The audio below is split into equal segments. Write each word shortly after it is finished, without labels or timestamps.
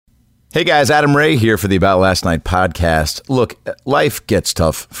Hey guys, Adam Ray here for the About Last Night podcast. Look, life gets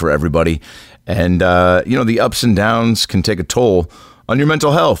tough for everybody, and the ups and downs can take a toll on your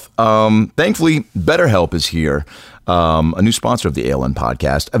mental health. Thankfully, BetterHelp is here, a new sponsor of the ALN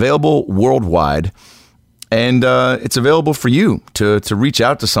podcast, available worldwide, and it's available for you to reach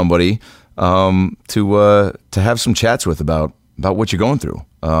out to somebody to have some chats with about what you're going through.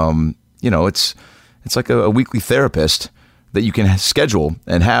 It's like a weekly therapist that you can schedule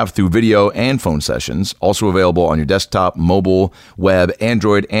and have through video and phone sessions. Also available on your desktop, mobile, web,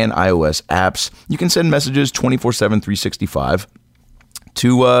 Android, and iOS apps. You can send messages 24/7, 365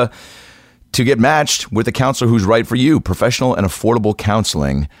 to get matched with a counselor who's right for you. Professional and affordable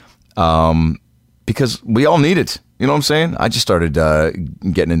counseling, because we all need it. You know what I'm saying? I just started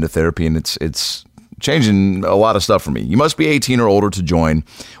getting into therapy, and it's changing a lot of stuff for me. You must be 18 or older to join.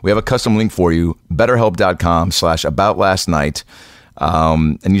 We have a custom link for you, betterhelp.com/aboutlastnight.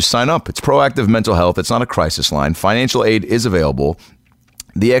 And you sign up. It's proactive mental health. It's not a crisis line. Financial aid is available.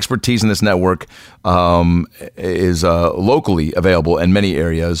 The expertise in this network is locally available in many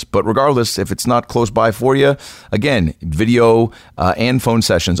areas. But regardless, if it's not close by for you, again, video and phone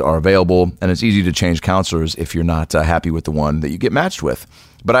sessions are available. And it's easy to change counselors if you're not happy with the one that you get matched with.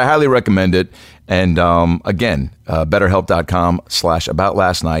 But I highly recommend it. And again,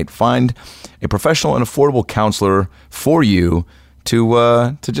 betterhelp.com/aboutlastnight. Find a professional and affordable counselor for you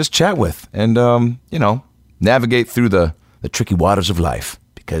to just chat with and, navigate through the tricky waters of life,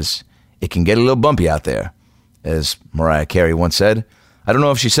 because it can get a little bumpy out there, as Mariah Carey once said. I don't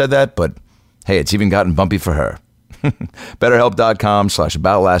know if she said that, but hey, it's even gotten bumpy for her.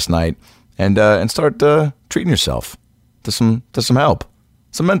 betterhelp.com/aboutlastnight and start treating yourself to some help.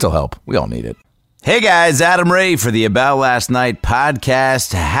 Some mental help. We all need it. Hey guys, Adam Ray for the About Last Night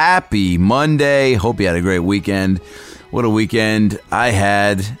podcast. Happy Monday. Hope you had a great weekend. What a weekend I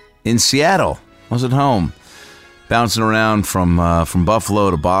had in Seattle. I was at home, bouncing around from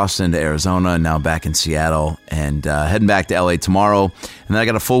Buffalo to Boston to Arizona, and now back in Seattle, and heading back to LA tomorrow. And then I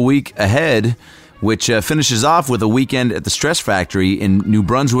got a full week ahead, which finishes off with a weekend at the Stress Factory in New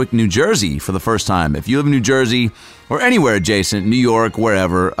Brunswick, New Jersey for the first time. If you live in New Jersey or anywhere adjacent, New York,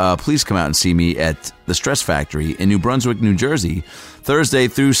 wherever, please come out and see me at the Stress Factory in New Brunswick, New Jersey, Thursday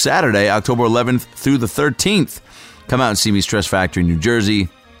through Saturday, October 11th through the 13th. Come out and see me, Stress Factory, New Jersey.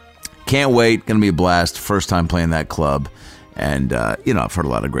 Can't wait. Going to be a blast. First time playing that club. And, I've heard a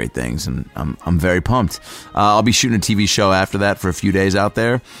lot of great things, and I'm very pumped. I'll be shooting a TV show after that for a few days out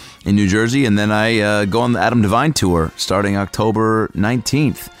there in New Jersey, and then I go on the Adam Devine tour starting October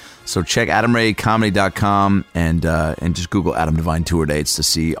 19th. So check AdamRayComedy.com and just Google Adam Devine tour dates to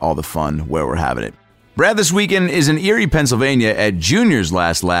see all the fun where we're having it. Brad this weekend is in Erie, Pennsylvania at Junior's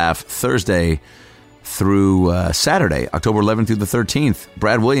Last Laugh, Thursday through Saturday, October 11th through the 13th.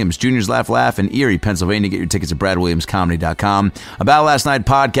 Brad Williams, Junior's Laugh in Erie, Pennsylvania. Get your tickets at BradWilliamsComedy.com.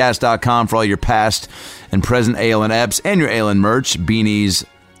 AboutLastNightPodcast.com for all your past and present ALN eps and your ALN merch, beanies,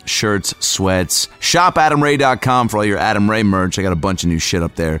 shirts, sweats. ShopAdamRay.com for all your Adam Ray merch. I got a bunch of new shit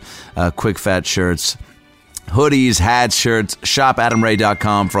up there. Quick fat shirts, hoodies, hats, shirts.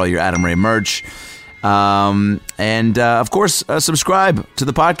 ShopAdamRay.com for all your Adam Ray merch. Of course, subscribe to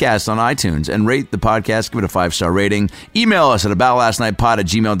the podcast on iTunes and rate the podcast. Give it a 5-star rating. Email us at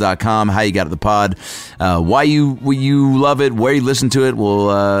aboutlastnightpod@gmail.com. How you got at the pod, why you love it, where you listen to it.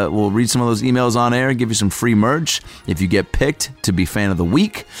 We'll read some of those emails on air and give you some free merch if you get picked to be fan of the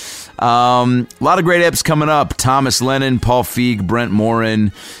week. A lot of great eps coming up. Thomas Lennon, Paul Feig, Brent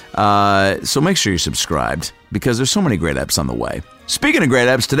Morin. So make sure you're subscribed, because there's so many great eps on the way. Speaking of great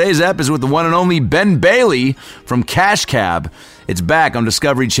eps, today's ep is with the one and only Ben Bailey from Cash Cab. It's back on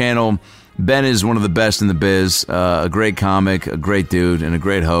Discovery Channel. Ben is one of the best in the biz, a great comic, a great dude, and a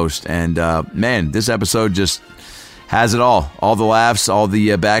great host. And man, this episode just has it all the laughs, all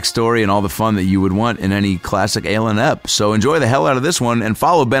the backstory, and all the fun that you would want in any classic ALN ep. So enjoy the hell out of this one, and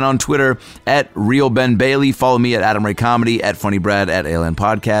follow Ben on Twitter at RealBenBailey. Follow me at Adam Ray Comedy, at FunnyBrad, at ALN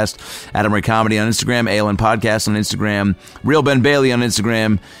Podcast, Adam Ray Comedy on Instagram, ALN Podcast on Instagram, Real Ben Bailey on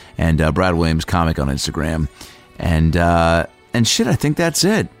Instagram, and Brad Williams Comic on Instagram. And shit, I think that's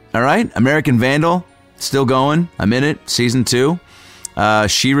it. All right, American Vandal, still going. I'm in it, season 2.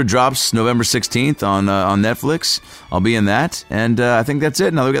 She-Ra drops November 16th on Netflix. I'll be in that. And I think that's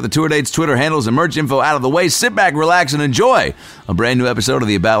it. Now we've got the tour dates, Twitter handles, and merch info out of the way. Sit back, relax, and enjoy a brand new episode of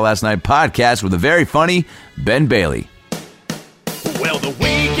the About Last Night podcast with the very funny Ben Bailey. Well, the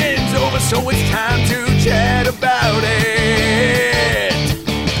weekend's over, so it's time to chat about it.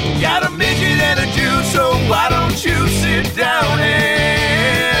 Got a midget and a Jew, so why don't you sit down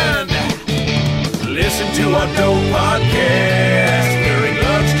and listen to our dope podcast during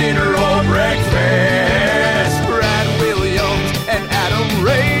lunch, dinner, or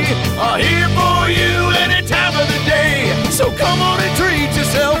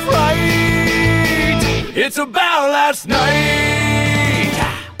It's about last night.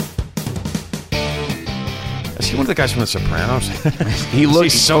 Is he one of the guys from The Sopranos? He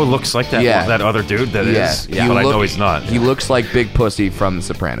looks like that. Yeah. That other dude that is. Yeah, But I know he's not. He looks like Big Pussy from The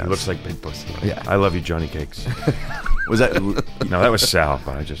Sopranos. He looks like Big Pussy. Yeah. I love you, Johnny Cakes. Was that? No, that was Sal.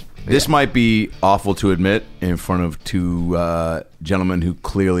 But I just. This might be awful to admit in front of two gentlemen who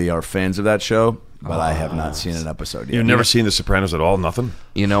clearly are fans of that show, but I have not seen an episode yet. You've never seen The Sopranos at all? Nothing?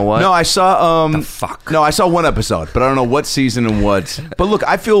 You know what? No, I saw. fuck? No, I saw one episode, but I don't know what season and what. But look,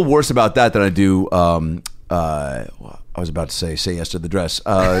 I feel worse about that than I do. I was about to say yes to the dress.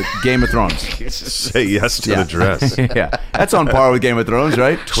 Game of Thrones. Say yes to the dress. Yeah, that's on par with Game of Thrones,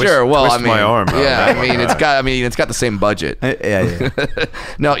 right? Sure. Well, twist I mean, my arm. Yeah, it's got the same budget. Yeah.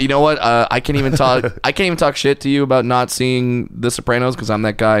 No, you know what? I can't even talk shit to you about not seeing The Sopranos because I'm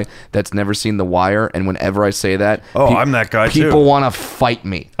that guy that's never seen The Wire, and whenever I say that, I'm that guy too. People want to fight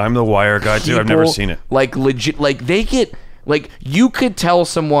me. I'm the Wire guy too. I've never seen it. Like legit, like they get. Like you could tell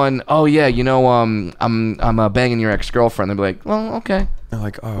someone, oh yeah, you know, I'm banging your ex-girlfriend. They'd be like, well, okay, They're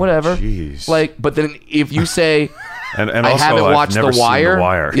like, oh, whatever. Jeez. Like, but then if you say, and I also, haven't I've watched never The Wire. Seen The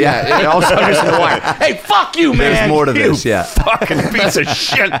Wire. Yeah, and also I've never seen The Wire. Hey, fuck you, man. There's more to this. Yeah. Fucking piece of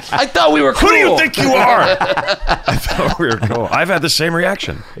shit. I thought we were cool. Who do you think you are? I thought we were cool. I've had the same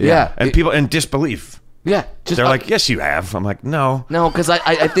reaction. Yeah. And people in disbelief. Yeah, just They're like, yes, you have. I'm like, no. no, because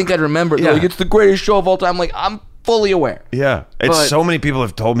I think I'd remember. Yeah. Like, it's the greatest show of all time. Like, I'm fully aware. Yeah. But- So many people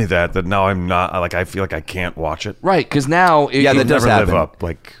have told me that now I'm not, like, I feel like I can't watch it. Right, because now that does Never live happen. up.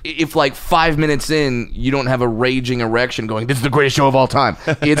 Like, if like 5 minutes in you don't have a raging erection going, this is the greatest show of all time,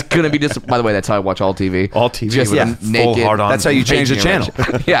 it's gonna be by the way, that's how I watch all TV. all TV Just with a a full naked- hard on. That's how you change the raging channel.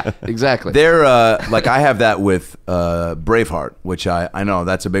 erection. Yeah, exactly. They're like I have that with Braveheart, which I know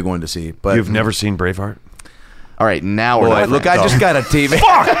that's a big one to see. But You've never seen Braveheart? All right, now we're boy, not look, friends. I just got a TV.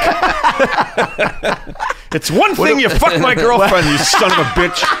 It's one thing you fuck my girlfriend, you son of a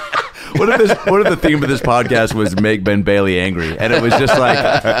bitch. What if the theme of this podcast was make Ben Bailey angry, and it was just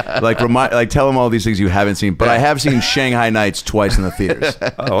like tell him all these things you haven't seen. But I have seen Shanghai Nights twice in the theaters.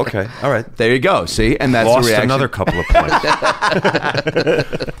 Oh, okay. All right. There you go. See, and that's Lost the reaction. another couple of points.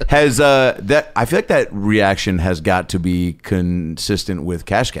 Has that? I feel like that reaction has got to be consistent with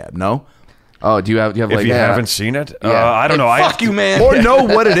Cash Cab. No, Oh, do you have If like you haven't seen it, Yeah. I don't know. Like, I fuck you, man. or know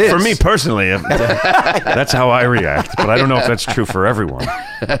what it is. For me personally, that's how I react. But I don't know if that's true for everyone.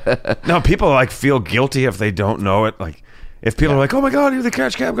 No, people like feel guilty if they don't know it. Like if people are like, "Oh my God, you're the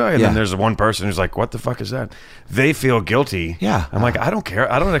Cash Cab guy," and Yeah. then there's one person who's like, "What the fuck is that?" They feel guilty. Yeah. I'm like, I don't care.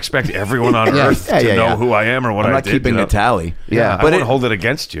 I don't expect everyone on earth Yeah, to yeah, know yeah. who I am or what I'm I not did. keeping you know? a tally. Yeah. I won't hold it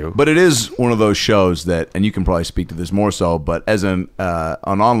against you. But it is one of those shows that, and you can probably speak to this more so, but as an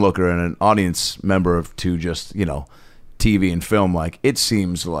onlooker and an audience member to just, TV and film, like, it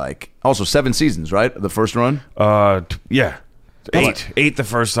seems like, also 7 seasons, right? The first run? Yeah. Eight the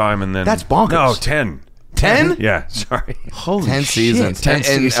first time, and then That's bonkers. No, 10. 10? Yeah, sorry. Holy 10 shit. seasons, 10 and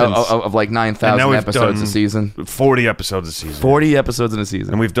seasons. of like And 9,000 now we've episodes done a season. 40 episodes a season. 40 episodes in a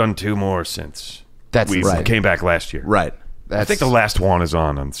season. And we've done 2 more since. That's we right. came back last year. Right. I think the last one is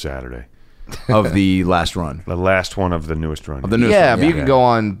on Saturday. Of the last run. The last one of the newest run. Of the newest Yeah, one. but you can go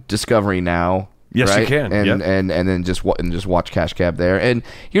on Discovery Now. Yes, you right? can, and yep. and then just watch Cash Cab there. And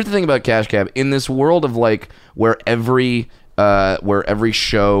here's the thing about Cash Cab: in this world of like where every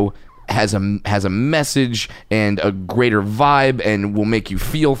show has a message and a greater vibe and will make you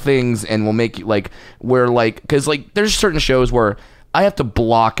feel things and will make you because there's certain shows where I have to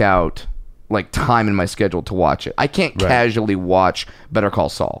block out like time in my schedule to watch it. I can't casually watch Better Call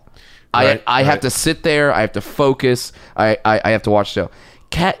Saul. Right, I have to sit there. I have to focus. I have to watch the show.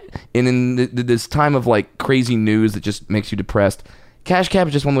 And in this time of like crazy news that just makes you depressed, Cash Cab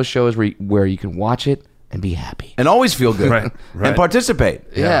is just one of those shows where you can watch it and be happy And always feel good. Right. And participate.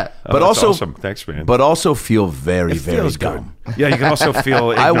 Yeah. Oh, But that's also, awesome. Thanks, man. But also feel very, very feels dumb. good. Yeah, you can also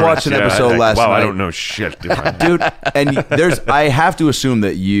feel I ignorant. watched an Yeah, episode last wow, night. I don't know shit. Do I? Dude, and I have to assume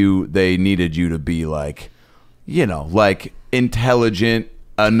that they needed you to be like, like intelligent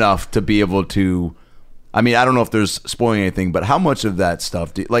enough to be able to, I mean, I don't know if there's spoiling anything, but how much of that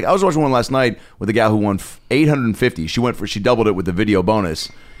stuff, like I was watching one last night with a gal who won $850. She doubled it with the video bonus.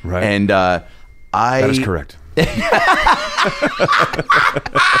 Right. And That is correct. It's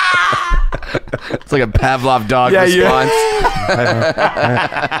like a Pavlov dog response.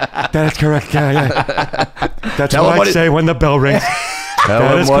 That is correct. Yeah. That's Tell what him what I say when the bell rings.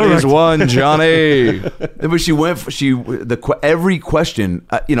 Tell is him what correct. he's won, Johnny. But every question,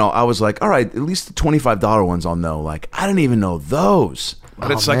 I was like, all right, at least the $25 ones I'll know. Like, I didn't even know those.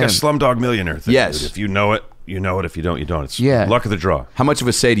 But it's like a Slumdog Millionaire thing. Yes. Dude. If you know it, you know it. If you don't, you don't. It's Yeah. luck of the draw. How much of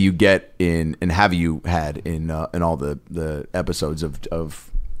a say do you get in, and have you had in all the episodes of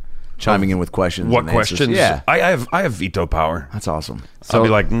chiming in with questions? What and answers? questions? Yeah, I have veto power. that's awesome. I'll be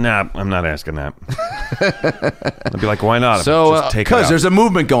like, nah, I'm not asking that. I'll be like, why not? So, Just take it Because out. there's a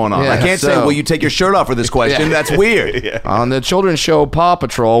movement going on. Yeah, I can't say, so- "Will you take your shirt off for this question?" That's weird. On the children's show Paw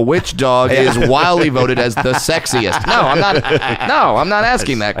Patrol, which dog is wildly voted as the sexiest? No, I'm not. No, I'm not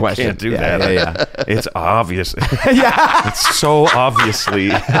asking that question. I can't do Yeah, that. yeah. It's obvious. It's so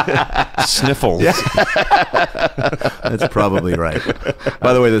obviously sniffles. That's probably right.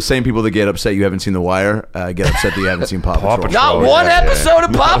 By the way, the same people that get upset you haven't seen The Wire get upset that you haven't seen Paw Patrol. Patrol. Not one episode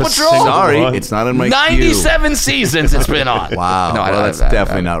of Paw Not a Patrol. single Sorry, one. it's not in my 97 seasons it's been on. Wow, No, I well, don't that's have that.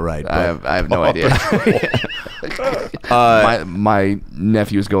 definitely not right. I have no idea. My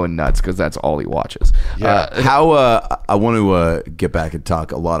nephew's going nuts because that's all he watches. How I want to get back and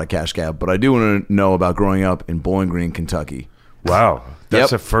talk a lot of Cash Cab, but I do want to know about growing up in Bowling Green, Kentucky. Wow.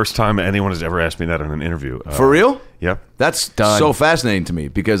 That's Yep. the first time anyone has ever asked me that in an interview. For real? Yep. That's Done. so fascinating to me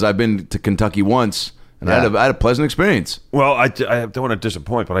because I've been to Kentucky once and I had a pleasant experience. Well, I don't want to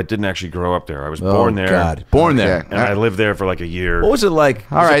disappoint, but I didn't actually grow up there. I was born there. God, born there. Okay. And I lived there for like a year. What was it like?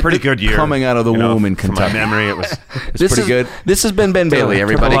 It was a pretty good year. Coming out of the womb in from Kentucky. my memory, it was. It's pretty good. This has been Ben Bailey, Took a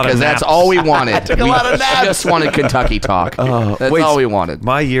everybody, lot of because that's naps. all we wanted. a lot of We naps. just wanted Kentucky talk. That's wait, all we wanted.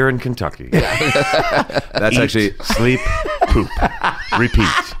 My year in Kentucky. That's Eat, actually sleep, poop, repeat.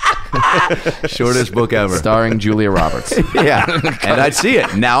 shortest book ever. Starring Julia Roberts. Yeah, and I'd see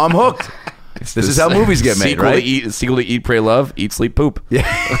it. Now I'm hooked. This is how movies get made, Sequel right? To sequel to Eat, Pray, Love, Eat, Sleep, Poop. Yeah,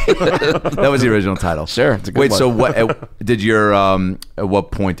 that was the original title. Sure, it's a good Wait, one. so what did your at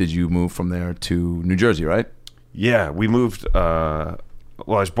what point did you move from there to New Jersey? Right? Yeah, we moved. Well,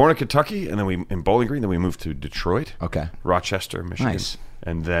 I was born in Kentucky, and then in Bowling Green. Then we moved to Detroit, Okay. Rochester, Michigan, Nice.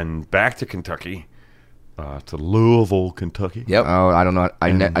 and then back to Kentucky, to Louisville, Kentucky. Yep. Oh, I don't know.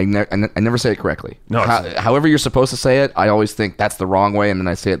 I never say it correctly. No, however you're supposed to say it, I always think that's the wrong way, and then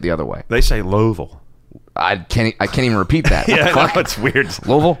I say it the other way. They say Louisville. I can't even repeat that. Yeah, I Fuck. know, it's weird.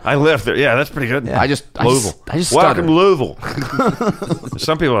 Louisville? I lived there. Yeah, that's pretty good. I just Louisville. stutter. Welcome to Louisville.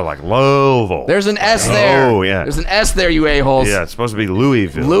 Some people are like Louisville. There's an S there. Oh, yeah. There's an S there, you a-holes. Yeah, it's supposed to be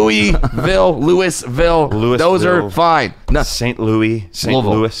Louisville. Louisville. Those are fine. No, St. Louis, St.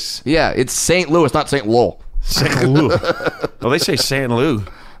 Louisville. Louis, yeah, it's St. Louis, not St. Lowell. St. Louis. Well, they say St. Lou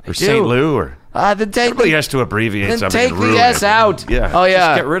or St. Lou or. Then take Everybody has to abbreviate then something. take and ruin the S it. out. Yeah. Oh yeah.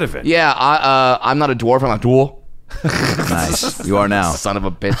 Just get rid of it. Yeah. I'm not a dwarf. I'm a duel. Nice. You are now. Son of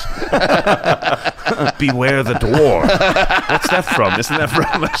a bitch. Beware the dwarf. What's that from? Isn't that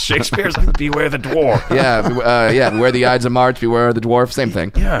from Shakespeare's? Like, Beware the dwarf. Yeah. Beware the Ides of March. Beware the dwarf. Same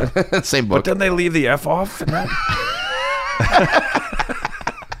thing. Yeah. Same But book. then they leave the F off.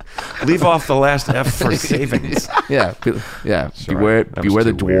 Leave off the last F for savings. Yeah. Sorry, Beware that was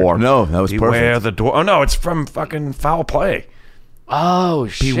the too weird. dwarf. No, that was Beware perfect. the dwarf. Oh no, it's from fucking Foul Play. Oh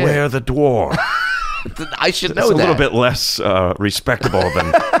shit. Beware the dwarf. I should know It's a that. little bit less respectable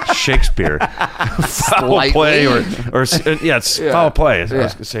than Shakespeare. Foul Slightly. Play or yeah, it's Foul Play. I was Yeah.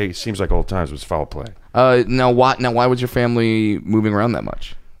 gonna say it seems like old times was Foul Play. Now why was your family moving around that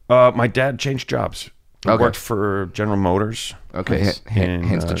much? My dad changed jobs. He Okay. worked for General Motors. Okay,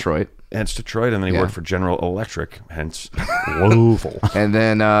 hence Detroit. Hence Detroit, and then he Yeah. worked for General Electric, hence Louisville. And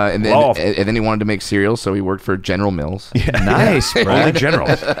then Love. and then he wanted to make cereals, so he worked for General Mills. Nice, Only Brad.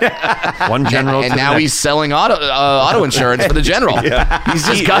 Generals. One General. And to now the he's selling auto insurance for the General. He's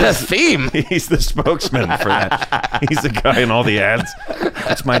just got a theme. next. He's the spokesman for that. He's the guy in all the ads.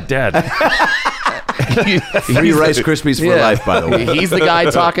 That's my dad. Free Rice Krispies for life, by the way. He's the guy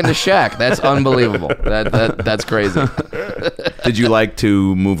talking to Shaq. That's unbelievable. That's crazy. Did you like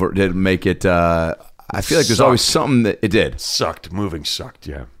to move or did it make it? I feel like there's always something that it did. Sucked. Moving sucked.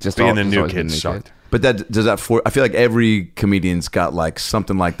 Yeah. Just being all- the just new always kid been the new sucked. kid. But that does that for? I feel like every comedian's got like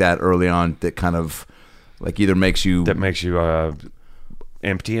something like that early on that kind of like either makes you That makes you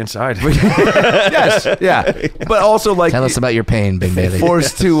empty inside. yes, yeah, but also like Tell us about your pain, Big Bailey.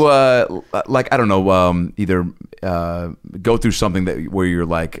 forced to like I don't know either go through something that where you're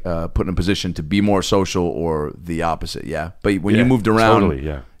like put in a position to be more social or the opposite. Yeah, but when you Yeah, moved around, totally,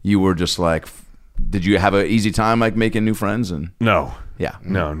 yeah. you were just like, did you have an easy time like making new friends and No. yeah,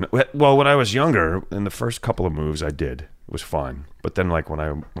 No. Well, when I was younger, in the first couple of moves, I did. It was fine. But then, like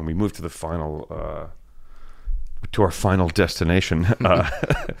when we moved to the final, to our final destination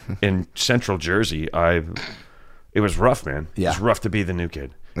in Central Jersey, it was rough, man. Yeah. It was rough to be the new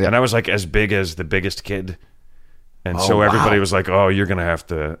kid, Yeah. and I was like as big as the biggest kid, and Oh, so everybody wow. was like, "Oh, you're gonna have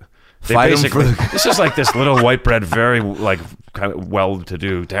to." They Fight 'em for basically, the- this is like this little white bread, very like kind of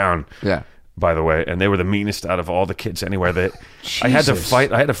well-to-do town. Yeah. by the way, and they were the meanest out of all the kids anywhere. I had to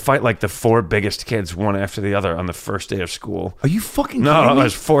fight like the 4 biggest kids one after the other on the first day of school. Are you fucking No, kidding me? I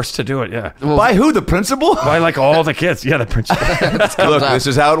was forced to do it, yeah. By who? The principal? By like all the kids. Yeah, the principal. Look, this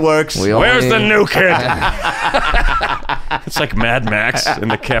is how it works. Where's the new kid? It's like Mad Max in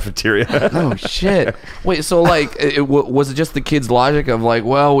the cafeteria. Oh shit! Wait, so like, was it just the kids' logic of like,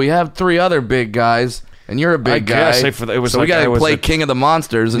 well, we have 3 other big guys, and you're a big guy, guess it was so like we gotta I was play King of the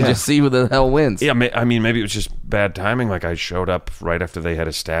Monsters and just see who the hell wins. Yeah, I mean, maybe it was just bad timing. Like I showed up right after they had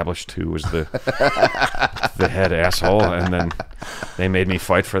established who was the head asshole, and then they made me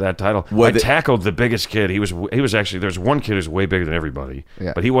fight for that title. I tackled the biggest kid. He was actually, there's one kid who's way bigger than everybody,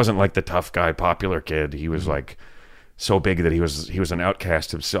 but he wasn't like the tough guy, popular kid. He was like so big that he was an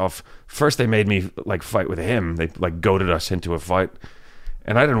outcast himself. First, they made me like fight with him. They like goaded us into a fight.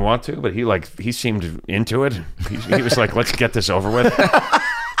 And I didn't want to, but he seemed into it. He was like, let's get this over with.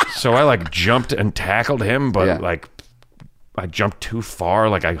 So I like jumped and tackled him, but like I jumped too far.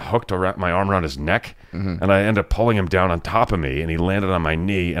 Like I hooked my arm around his neck, and I ended up pulling him down on top of me, and he landed on my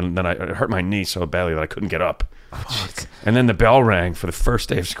knee, and then it hurt my knee so badly that I couldn't get up. And then the bell rang for the first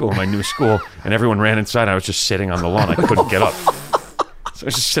day of school, my new school, and everyone ran inside. I was just sitting on the lawn. I couldn't get up. So I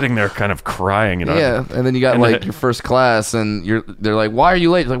was just sitting there kind of crying. Yeah, and then you got like your first class, and they're like, why are you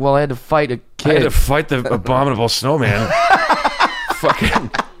late? Like, well, I had to fight a kid. I had to fight the abominable snowman.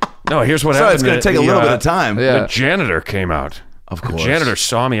 Fucking... No, here's what happened. It's going to take a little bit of time. The janitor came out. Of course. The janitor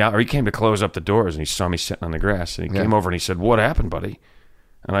saw me out, or he came to close up the doors, and he saw me sitting on the grass, and he came over and he said, what happened, buddy?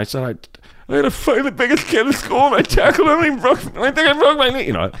 And I said, I had to fight the biggest kid in school, and I tackled him, and I think I broke my knee.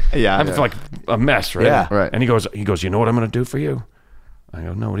 You know, I feel like a mess, right? Yeah. Right. And he goes, you know what I'm going to do for you? I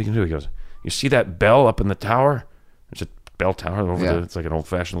go, no, what are you going to do? He goes, you see that bell up in the tower? There's a bell tower over there. It's like an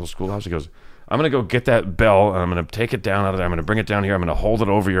old-fashioned little schoolhouse. He goes, I'm going to go get that bell, and I'm going to take it down out of there. I'm going to bring it down here. I'm going to hold it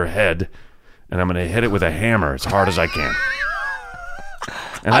over your head, and I'm going to hit it with a hammer as hard as I can.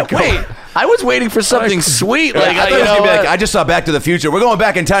 And I was waiting for something sweet. Like, I thought it was gonna be like, I just saw Back to the Future. We're going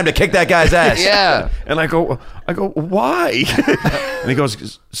back in time to kick that guy's ass. Yeah. And I go, why? And he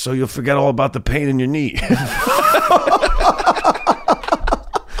goes, so you'll forget all about the pain in your knee.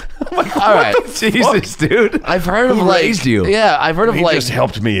 All right, Jesus, dude. I've heard Who of like raised you? Yeah, I've heard of He like just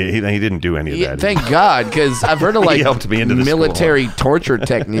helped me. He didn't do any of that. Thank God, because I've heard of like helped me into the military torture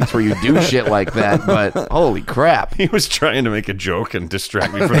techniques where you do shit like that. But holy crap! He was trying to make a joke and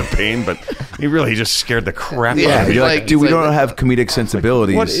distract me from the pain, but he just scared the crap out Yeah, of me. you're like, dude, we don't have comedic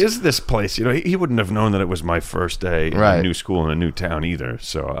sensibilities. What is this place? You know, he wouldn't have known that it was my first day in a new school in a new town either.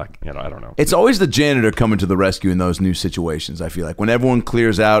 So, I don't know. It's always the janitor coming to the rescue in those new situations. I feel like when everyone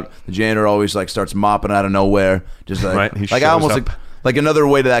clears out, the janitor always like starts mopping out of nowhere. Just like, Right, he like I shows almost up. like another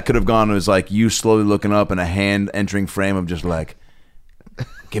way that could have gone was like you slowly looking up and a hand entering frame of just like,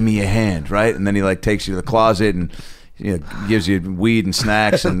 give me your hand, right? And then he like takes you to the closet and gives you weed and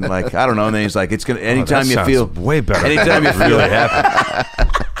snacks and like I don't know. And then he's like, it's gonna anytime you feel way better. Anytime you feel really happy.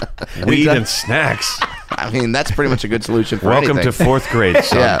 Weed and snacks. I mean, that's pretty much a good solution for Welcome anything. to 4th grade,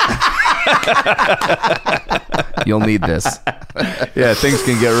 son. Yeah. You'll need this. Yeah, things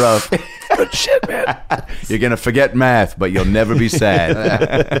can get rough. Good shit, man. You're gonna forget math, but you'll never be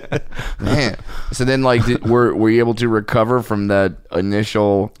sad. Man. So then, like, were you able to recover from that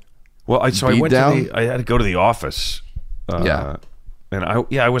initial? Well, I beat went down? I had to go to the office. Yeah. And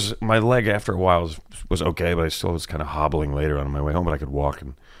I was, my leg after a while was okay, but I still was kind of hobbling later on my way home, but I could walk.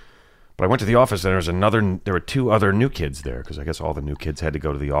 But I went to the office, and there were 2 other new kids there, because I guess all the new kids had to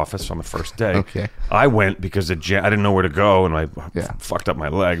go to the office on the first day. Okay. I went because I didn't know where to go, and I fucked up my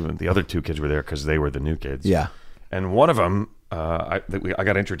leg. The other 2 kids were there because they were the new kids. Yeah. And one of them, I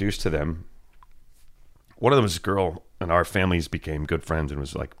got introduced to them. One of them was a girl, and our families became good friends, and it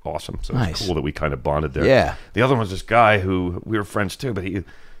was like awesome. So it was cool that we kind of bonded there. Yeah. The other one was this guy who we were friends too, but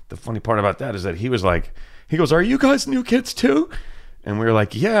the funny part about that is that he was like, he goes, "Are you guys new kids too?" And we were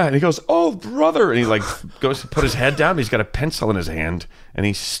like, "Yeah." And he goes, "Oh, brother." And he like goes to put his head down. He's got a pencil in his hand, and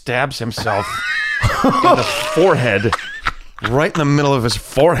he stabs himself in the forehead, right in the middle of his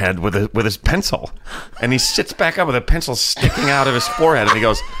forehead with his pencil. And he sits back up with a pencil sticking out of his forehead, and he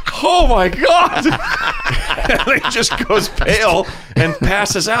goes, "Oh my God." And he just goes pale and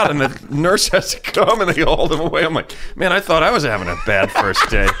passes out, and the nurse has to come, and they hold him away. I'm like, man, I thought I was having a bad first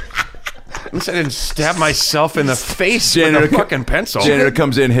day. At least I didn't stab myself in the face with a fucking pencil. Janitor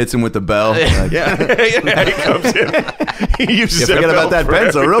comes in, hits him with the bell. Like, Yeah, he comes in. He uses forget that about bell that for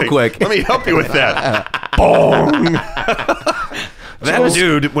pencil real everything. quick. Let me help you with that. Boom. That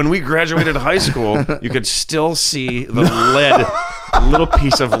dude, when we graduated high school, you could still see the lead little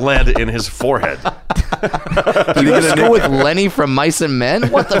piece of lead in his forehead. Did he get school with Lenny from Mice and Men?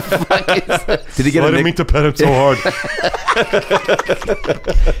 What the fuck is this? Did he get I a didn't mean to pet him so hard.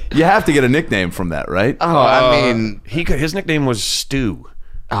 You have to get a nickname from that, right? Oh, I mean, His nickname was Stu.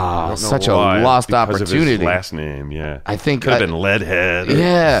 oh, such a Why, lost because opportunity. Of his last name, yeah. I think could have been Leadhead.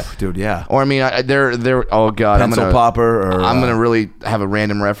 Yeah, Dude, yeah. or I mean, they're. Oh God, Pencil popper, or I'm gonna really have a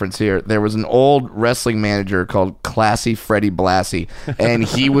random reference here. There was an old wrestling manager called Classy Freddie Blassie, and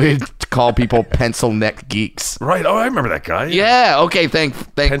he would call people pencil neck geeks. Right. Oh, I remember that guy. Yeah. Okay. Thank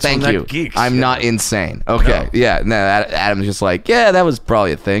Neck you. Geeks, I'm yeah. not insane. Okay. Yeah. No. Adam's just like, yeah, that was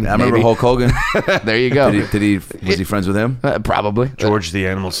probably a thing. I remember maybe. Hulk Hogan. There you go. Was he friends with him? Probably. George the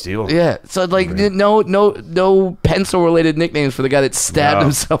Animal Steel. Yeah. So like, no pencil related nicknames for the guy that stabbed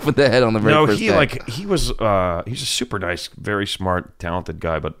himself in the head on the very first day. He's a super nice, very smart, talented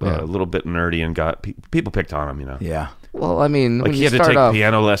guy, but a little bit nerdy and people picked on him. You know. Yeah. Well, I mean, Like when he you had to start take off,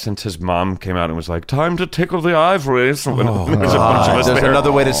 piano lessons. His mom came out and was like, "Time to tickle the ivories." There's a bunch of us There's there.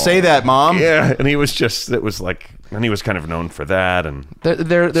 another way to say that, Mom. Yeah, and he was and he was kind of known for that, and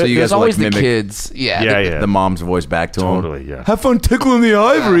there, So you there's guys always like the mimic- kids. yeah. The mom's voice back to him. Totally, yeah. Have fun tickling the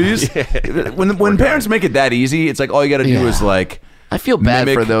ivories. When parents make it that easy, it's like all you got to do is like. I feel bad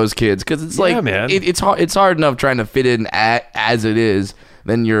mimic- for those kids because it's like man. It's hard enough trying to fit in as it is.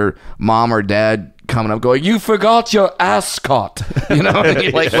 Then your mom or dad coming up going, "You forgot your ascot," you know. And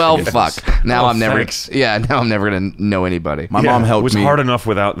you're like, well, fuck. Now I'm never. thanks. Yeah, now I'm never gonna know anybody. My mom helped It was me. hard enough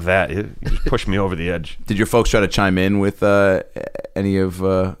without that. It just pushed me over the edge. Did your folks try to chime in with any of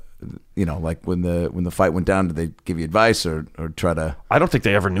like when the fight went down? Did they give you advice or try to? I don't think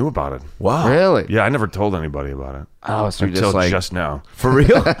they ever knew about it. Wow, Really? Yeah, I never told anybody about it. Oh, so you're Until just like now. for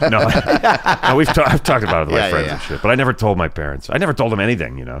real? No, I've talked about it with my friends yeah. and shit, but I never told my parents. I never told them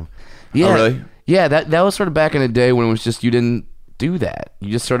anything, you know. yeah, Oh, really? Yeah, that was sort of back in the day when it was just you didn't do that.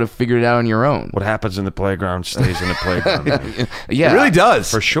 You just sort of figured it out on your own. What happens in the playground stays in the playground. man. Yeah, It really does.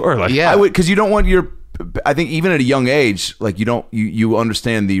 For sure. Like, Yeah. I would, because you don't want your. I think even at a young age, like you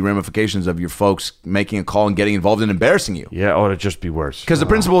understand the ramifications of your folks making a call and getting involved and embarrassing you. Yeah, it'd just be worse. Because the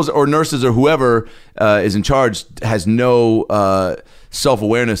principals or nurses or whoever is in charge has no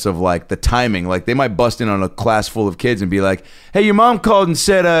self-awareness of like the timing. Like they might bust in on a class full of kids and be like, "Hey, your mom called and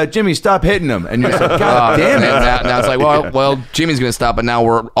said, Jimmy, stop hitting him." And you're just like, "God damn it." Now it's like, well, Jimmy's gonna stop, but now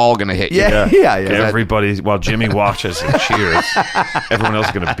we're all gonna hit you. Yeah. Everybody, while Jimmy watches and cheers, everyone else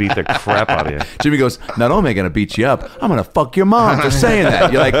is going to beat the crap out of you. Jimmy goes, "Not only am I going to beat you up, I'm going to fuck your mom for saying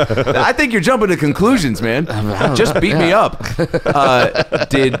that." You're like, I think you're jumping to conclusions, man. Just beat me up.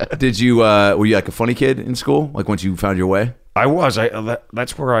 Did you, were you like a funny kid in school? Like once you found your way? I was.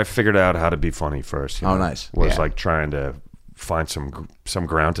 That's where I figured out how to be funny first. Oh, nice. Was Yeah. like trying to find some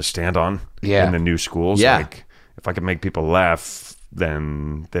ground to stand on Yeah. in the new schools. Yeah. Like if I can make people laugh,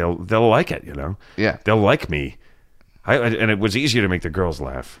 then they'll like it, you know? Yeah. They'll like me. And it was easier to make the girls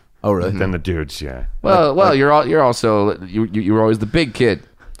laugh. Oh, really? Than the dudes, yeah. Well, you're also you were always the big kid.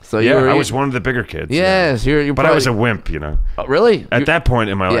 So Yeah, you were, I was one of the bigger kids. Yes, yeah. you're But I was a probably- wimp, you know. Oh, really? At that point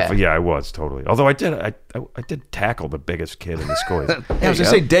in my life, Yeah. yeah, I was totally. Although I did tackle the biggest kid in the school. Yeah, I was going to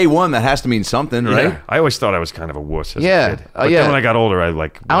say day one, that has to mean something, right? Yeah, I always thought I was kind of a wuss as Yeah. a kid. Oh, But yeah. then when I got older, I I don't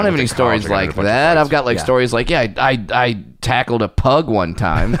have went any to college, stories I got in a like bunch of that. fights. I've got like Yeah. stories like, I tackled a pug one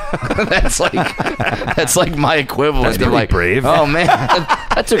time. that's like my equivalent. That's of pretty like, brave. Oh man,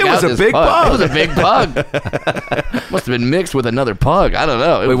 I took It out was a this big pug. It was a big pug. Must have been mixed with another pug. I don't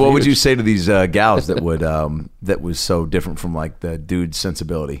know. It Wait, was what would you huge. say to these gals that would that was so different from like the dude's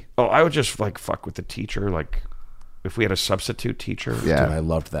sensibility? Oh, I would just like fuck with the teacher. Like if we had a substitute teacher, Yeah. Dude, I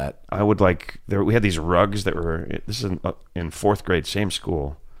loved that. I would like we had these rugs that were. This is in fourth grade, same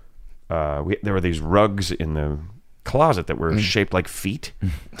school. There were these rugs in the closet that were shaped like feet.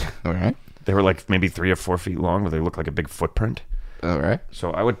 All right. They were like maybe 3 or 4 feet long, but they looked like a big footprint. All right.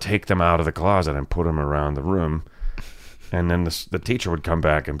 So I would take them out of the closet and put them around the room, and then the teacher would come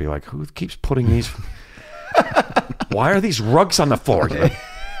back and be like, "Who keeps putting these? Why are these rugs on the floor?"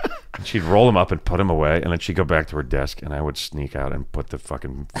 And she'd roll them up and put them away, and then she'd go back to her desk, and I would sneak out and put the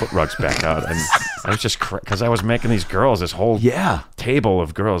fucking foot rugs back out. And I was just because I was making these girls, this whole table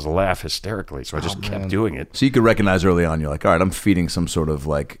of girls, laugh hysterically. So I just kept doing it. So you could recognize early on, you're like, all right, I'm feeding some sort of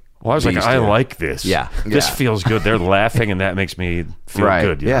like. Well, I was like, beast I here. like this. Yeah. This Yeah. feels good. They're laughing, and that makes me feel Right.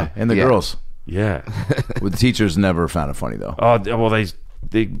 good. you Yeah, know? and the Yeah. girls. Yeah. Well, the teachers never found it funny though. Oh, well,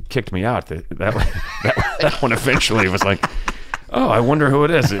 they kicked me out. That one eventually was like, oh, I wonder who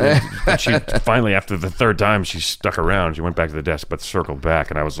it is. And she finally, after the third time, she stuck around. She went back to the desk, but circled back,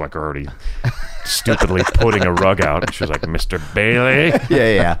 and I was like already stupidly putting a rug out. And she was like, "Mr. Bailey,"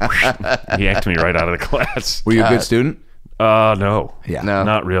 Yeah. he yanked me right out of the class. Were you a good student? No. Yeah. No.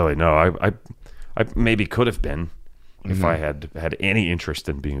 Not really. No, I maybe could have been if I had any interest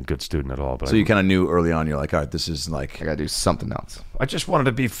in being a good student at all. But So you kind of knew early on, you're like, all right, this is like... I got to do something else. I just wanted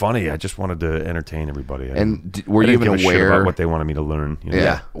to be funny. I just wanted to entertain everybody. And were you I didn't even give a shit aware about what they wanted me to learn? You know?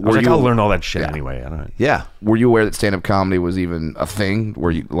 Yeah. I was like, Were I'll you- learn all that shit Yeah. anyway. I don't know. Yeah. Were you aware that stand-up comedy was even a thing?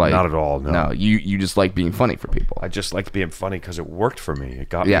 Were you like... Not at all, no. No, you just like being funny for people. I just liked being funny because it worked for me. It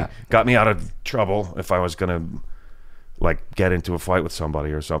got Yeah. me out of trouble if I was gonna like get into a fight with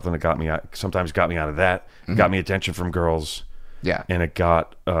somebody or something. It got me out, sometimes got me out of that. Got me attention from girls. Yeah. And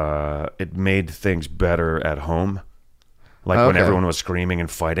it made things better at home. Like when Okay. everyone was screaming and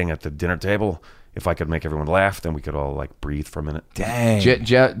fighting at the dinner table, if I could make everyone laugh, then we could all like breathe for a minute. Dang. Did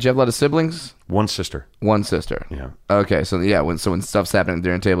you have a lot of siblings? One sister. One sister. Yeah. Okay, so yeah, when stuff's happening at the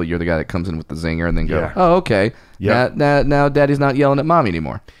dinner table, you're the guy that comes in with the zinger and then go, Yeah. oh, okay. Yep. Now Daddy's not yelling at Mommy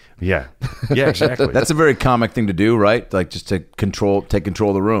anymore. Yeah. Yeah, exactly. That's a very comic thing to do, right? Like just to take control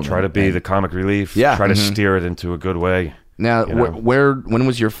of the room. Try to be the comic relief. Yeah. Try to steer it into a good way. Now, You know? when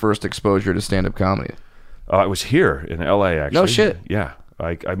was your first exposure to stand-up comedy? It was here in L.A. actually. No shit. Yeah,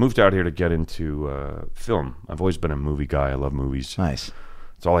 I moved out here to get into film. I've always been a movie guy. I love movies. Nice.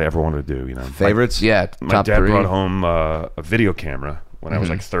 It's all I ever wanted to do. You know, Favorites? Yeah, My top dad 3. brought home a video camera when I was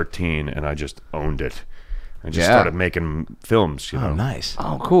like 13, and I just owned it. I just Yeah. started making films. You know, Oh, nice.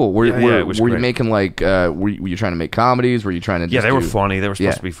 Oh, cool. Yeah, it was were you great. making like were you trying to make comedies? Were you trying to yeah, just they were do- funny. They were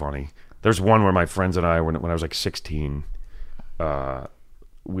supposed Yeah. to be funny. There's one where my friends and I, when I was like 16, my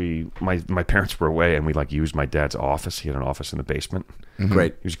parents were away, and we like used my dad's office. He had an office in the basement.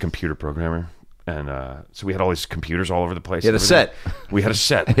 Great. He was a computer programmer, and so we had all these computers all over the place. You had and a set. everything. We had a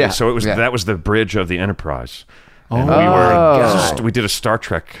set. Yeah. So it was Yeah. that was the bridge of the Enterprise. And God. we did a Star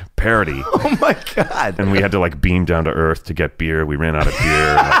Trek parody, Oh my God. and we had to like beam down to Earth to get beer. We ran out of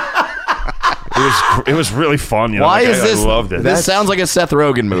beer. It was really fun. You know? Why Like, is this? I loved it. This sounds like a Seth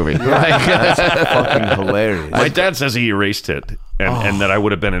Rogen movie. Fucking hilarious. My dad says he erased it, and that I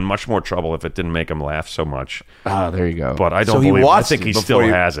would have been in much more trouble if it didn't make him laugh so much. Oh, there you go. But I So don't he believe. I watched think it he before still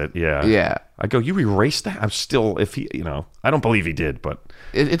you- has it. Yeah. Yeah. I go, you erased that? I'm still, if he, I don't believe he did, but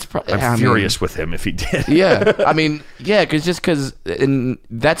It's probably I'm furious with him if he did. Yeah, I mean, yeah, because and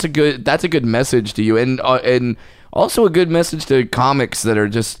that's a good message to you, and also a good message to comics that are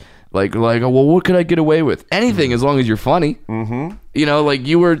just like, oh, well, what could I get away with? Anything as long as you're funny. Mm-hmm. You know, like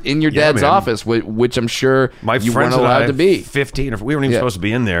you were in your dad's man. office, which I'm sure My you friends weren't and allowed I, to be. 15, or we weren't even Yeah. supposed to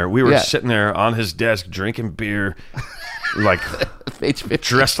be in there. We were Yeah. sitting there on his desk drinking beer, like H50.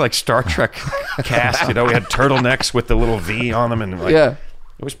 dressed like Star Trek cast. You know, we had turtlenecks with the little V on them, and like, Yeah.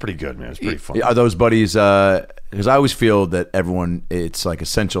 it was pretty good, man. It was pretty fun. Are those buddies? Because I always feel that everyone, it's like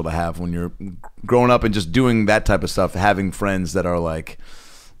essential to have when you're growing up and just doing that type of stuff. Having friends that are like,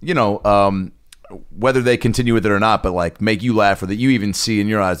 whether they continue with it or not, but like make you laugh, or that you even see in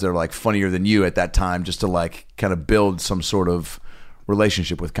your eyes that are like funnier than you at that time, just to like kind of build some sort of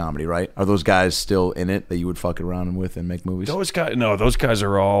relationship with comedy, right? Are those guys still in it that you would fuck around with and make movies? Those guys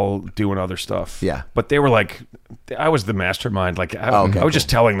are all doing other stuff. Yeah. But they were like, I was the mastermind. Like, I okay, was just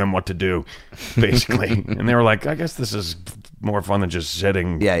telling them what to do, basically. And they were like, I guess this is more fun than just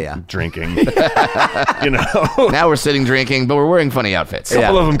sitting, drinking. Now we're sitting drinking, but we're wearing funny outfits. A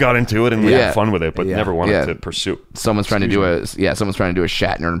couple of them got into it and we Yeah. had fun with it, but Yeah. never wanted Yeah. to pursue. Someone's trying to do a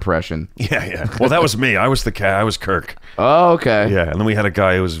Shatner impression. Yeah. Well, that was me. I was the cat. I was Kirk. Oh, okay. Yeah, and then we had a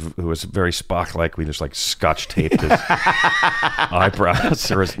guy who was very Spock-like. We just like Scotch taped his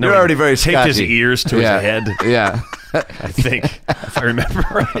eyebrows. Or You're already very taped his Scotchy. ears to Yeah. his head. Yeah. I think, if I remember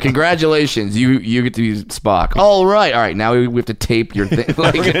right. Congratulations, you get to use Spock. All right. Now we have to tape your thing.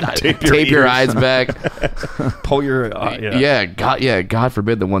 Like, We're gonna tape tape your your ears. eyes back. Pull your God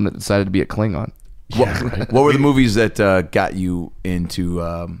forbid the one that decided to be a Klingon. What were the movies that got you into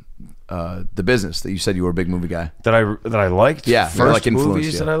the business? That you said you were a big movie guy. that I liked. Yeah, first like influenced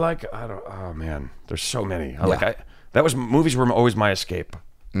movies you. that I like. I don't. Oh man, there's so many. Yeah. Movies were always my escape.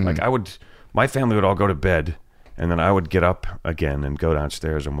 Mm-hmm. Like my family would all go to bed, and then I would get up again and go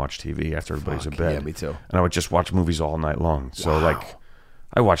downstairs and watch TV after everybody's in bed. yeah, me too. And I would just watch movies all night long. So like,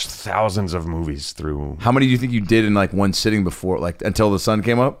 I watched thousands of movies through. How many do you think you did in like one sitting before, like until the sun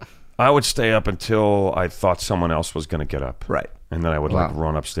came up? I would stay up until I thought someone else was going to get up. Right. And then I would like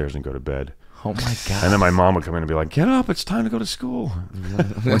run upstairs and go to bed. Oh my God. And then my mom would come in and be like, "Get up! It's time to go to school."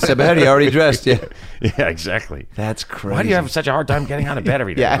 One step ahead, he already dressed. Yeah. Yeah, exactly. That's crazy. Why do you have such a hard time getting out of bed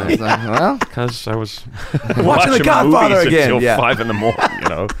every day? Yeah. It's like, well, Because I was Watching The Godfather movies again, until yeah. 5 in the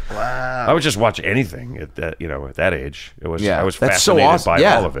morning. Wow. I would just watch anything at that. At that age, I was That's so fascinated awesome. by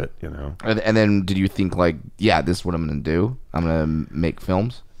Yeah. all of it. and then did you think like, yeah, this is what I'm going to do? I'm going to make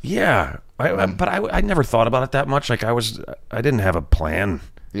films? Yeah. But I never thought about it that much. Like I didn't have a plan.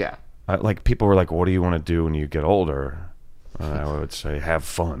 Yeah. Like people were like, "What do you want to do when you get older?" And I would say, "Have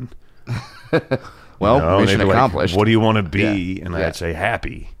fun." Well, mission they'd be accomplished. Like, what do you want to be? Yeah. And Yeah. I'd say,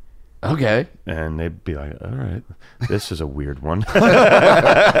 "Happy." Okay. And they'd be like, "All right, this is a weird one."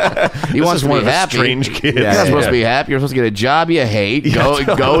 You want to be happy. Strange kid. You're not supposed to be happy. You're supposed to get a job you hate.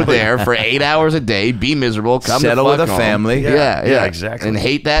 Go there for 8 hours a day. Be miserable. Come Settle the with fuck a home. family. Yeah, exactly. And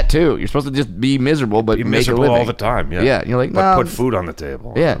hate that too. You're supposed to just be miserable, but Be make miserable a living all the time. Yeah. Yeah. You're like, but no. put food on the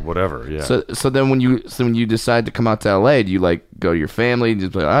table. Yeah. Or whatever. Yeah. So then when you decide to come out to LA, do you like go to your family and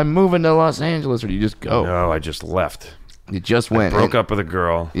just be like, I'm moving to Los Angeles, or do you just go? No, I just left. You just went. Broke up with a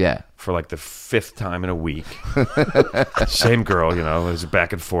girl. Yeah. For like the 5th time in a week. Same girl, it was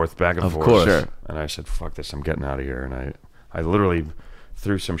back and forth. Of course. Sure. And I said, fuck this, I'm getting out of here. And I literally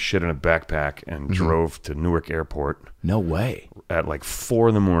threw some shit in a backpack and drove to Newark Airport No way. at like 4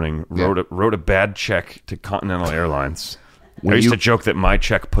 a.m. Wrote a bad check to Continental Airlines. When I used you- to joke that my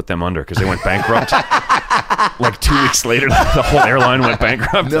check put them under because they went bankrupt. Like 2 weeks later, the whole airline went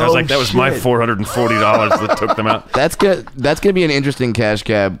bankrupt. I was like, that was my shit. $440 that took them out. That's good. That's gonna be an interesting cash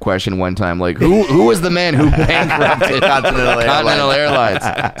cab question one time. Like, who was the man who bankrupted Continental Airlines?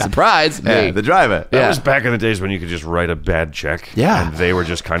 Surprise, me. Yeah, the driver. That Yeah. was back in the days when you could just write a bad check. Yeah. And they were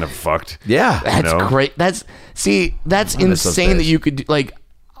just kind of fucked. Yeah. That's know? great. That's miss those insane that days. you could do, like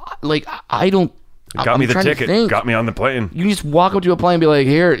I don't. Got I'm me the trying to ticket. think. Got me on the plane. You just walk up to a plane and be like,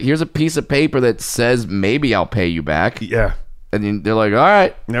 here's a piece of paper that says maybe I'll pay you back. Yeah. And then they're like, all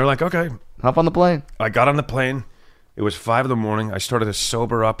right, And they were like, okay. hop on the plane. I got on the plane. It was 5 a.m. I started to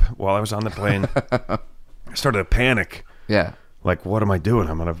sober up while I was on the plane. I started to panic. Yeah. Like, what am I doing?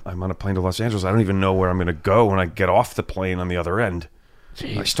 I'm on a plane to Los Angeles. I don't even know where I'm going to go when I get off the plane on the other end.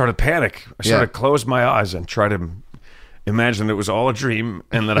 Jeez. I started to panic. I started to close my eyes and try to imagine it was all a dream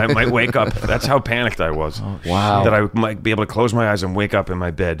and that I might wake up. That's how panicked I was. Wow. That I might be able to close my eyes and wake up in my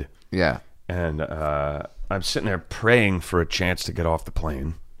bed. Yeah. And I'm sitting there praying for a chance to get off the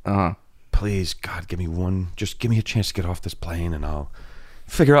plane. Uh-huh. Please, God, give me a chance to get off this plane and I'll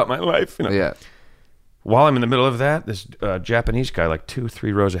figure out my life. Yeah. While I'm in the middle of that, this Japanese guy, like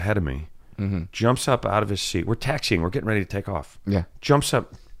 2-3 rows ahead of me, jumps up out of his seat. We're taxiing. We're getting ready to take off. Yeah. Jumps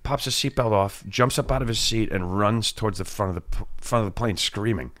up, pops his seatbelt off, jumps up out of his seat, and runs towards the front of the plane,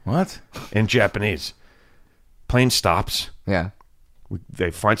 screaming What? in Japanese. Plane stops. Yeah.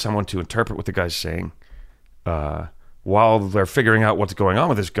 They find someone to interpret what the guy's saying. While they're figuring out what's going on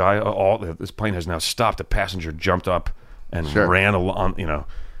with this guy, this plane has now stopped. A passenger jumped up and ran along.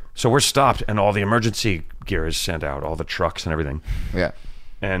 So we're stopped, and all the emergency gear is sent out, all the trucks and everything. Yeah.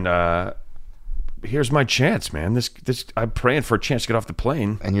 And here's my chance, man. This I'm praying for a chance to get off the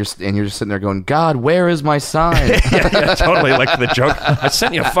plane. And you're just sitting there going, God, where is my sign? Yeah, totally. Like the joke, I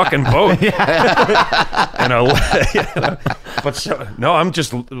sent you a fucking boat. No, I'm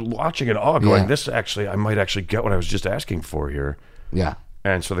just watching it all, going, I might actually get what I was just asking for here. Yeah.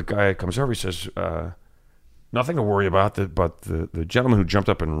 And so the guy comes over, he says, nothing to worry about, but the gentleman who jumped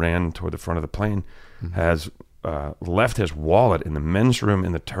up and ran toward the front of the plane has left his wallet in the men's room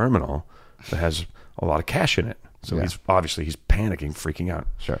in the terminal that has a lot of cash in it. So he's panicking, freaking out.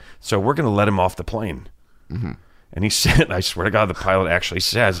 Sure. So we're going to let him off the plane. And he said, I swear to God, the pilot actually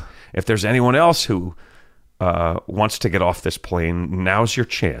says, if there's anyone else who wants to get off this plane, now's your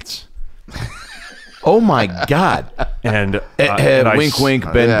chance. Oh my God. And, Wink, wink,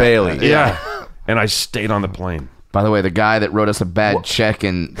 Ben Bailey. Yeah. And I stayed on the plane. By the way, the guy that wrote us a bad check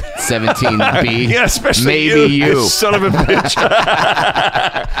in 17B, Yeah, especially maybe you. son of a bitch.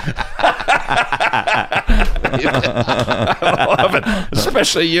 I love it.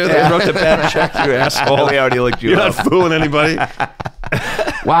 Especially you that wrote the bad check, you asshole. We already looked you You're up. not fooling anybody.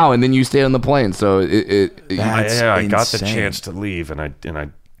 Wow, and then you stayed on the plane. So That's I got the insane. chance to leave,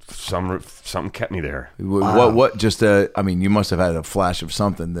 and something kept me there. What just you must have had a flash of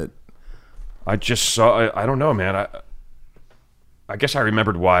something that I just saw. I don't know, man. I guess I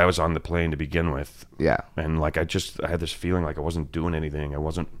remembered why I was on the plane to begin with. yeah. And like I had this feeling like I wasn't doing anything. I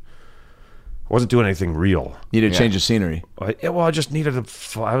wasn't doing anything real. you need to change the scenery. I just needed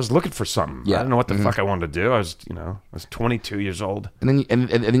I was looking for something. Yeah. I don't know what the fuck I wanted to do. I was 22 years old. And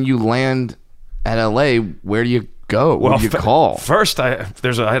then you land at LA. Where do you go? Where do you call? First, I had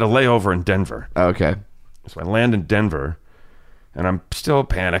a layover in Denver. Okay. So I land in Denver, and I'm still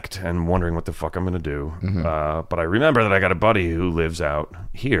panicked and wondering what the fuck I'm going to do. But I remember that I got a buddy who lives out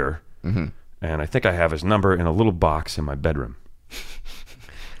here, and I think I have his number in a little box in my bedroom.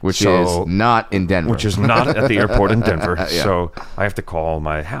 Which is not in Denver. Which is not at the airport in Denver. Yeah. So I have to call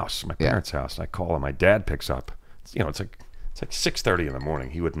my house, my parents' house. And I call, and my dad picks up. It's It's like 6:30 in the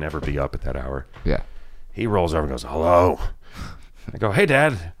morning. He would never be up at that hour. Yeah. He rolls over and goes, "Hello." I go, "Hey,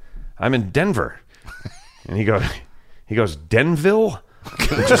 Dad, I'm in Denver." And he goes, "Denville?"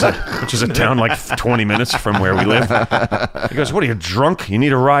 which is a town like 20 minutes from where we live. He goes, "What are you, drunk? You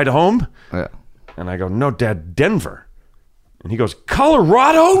need a ride home?" Yeah. And I go, "No, Dad, Denver." And he goes,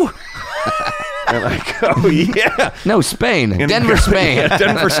 "Colorado?" And I go, "Yeah." No, Spain. And Denver, Spain. Yeah,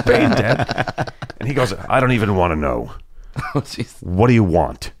 Denver, Spain, Dad. And he goes, "I don't even want to know. Oh, jeez. What do you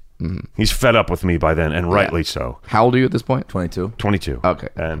want?" He's fed up with me by then, and rightly so. How old are you at this point? 22. 22. Okay.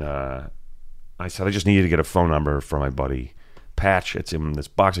 And I said, I just needed to get a phone number for my buddy Patch. It's in this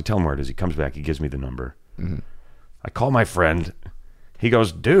box. I tell him where it is. He comes back. He gives me the number. I call my friend. He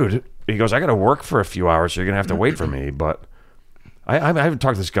goes, "Dude," he goes, "I got to work for a few hours, so you're going to have to wait for me." But I haven't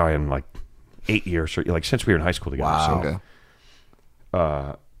talked to this guy in like 8 years, or like since we were in high school together. Wow. So,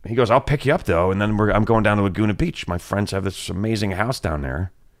 Okay. he goes, "I'll pick you up, though, and then I'm going down to Laguna Beach. My friends have this amazing house down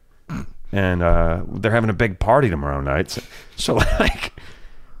there, and they're having a big party tomorrow night." So like,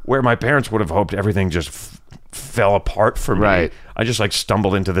 where my parents would have hoped everything just fell apart for me, Right. I just like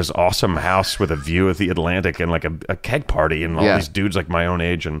stumbled into this awesome house with a view of the Atlantic and like a keg party and all Yeah. these dudes like my own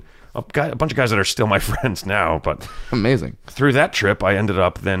age and a bunch of guys that are still my friends now. But Amazing. through that trip, I ended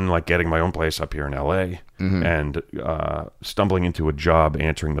up then like getting my own place up here in LA and stumbling into a job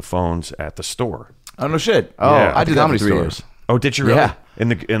answering the phones at the store. Oh, no shit. Oh, Yeah. I did that for Comedy 3 Store. years. Oh, did you really? Yeah. In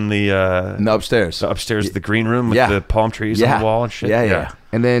the No, upstairs. upstairs, the green room with Yeah. the palm trees on the wall and shit. Yeah.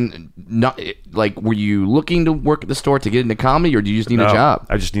 And then, not like, were you looking to work at the store to get into comedy, or do you just need a No, job?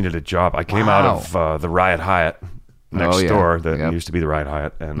 I just needed a job. I came out of the Riot Hyatt next Oh, yeah. door that Yep. used to be the Riot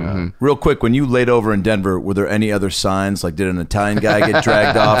Hyatt. And Real quick, when you laid over in Denver, were there any other signs? Like, did an Italian guy get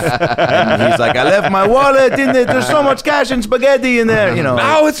dragged off? And he's like, "I left my wallet in there. There's so much cash and spaghetti in there." You know.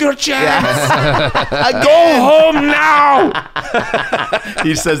 now it's your chance. Go Home now.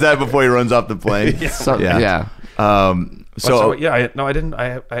 He says that before he runs off the plane. So, Yeah. yeah. So yeah, I didn't.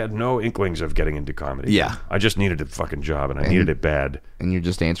 I had no inklings of getting into comedy. Yeah. I just needed a fucking job, and I needed it bad And you're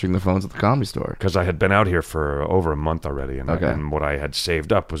just answering the phones at the Comedy Store. because I had been out here for over a month already, and, Okay. and what I had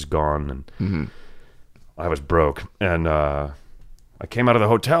saved up was gone, and I was broke. And I came out of the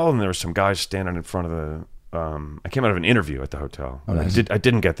hotel, and there were some guys standing in front of the. I came out of an interview at the hotel. I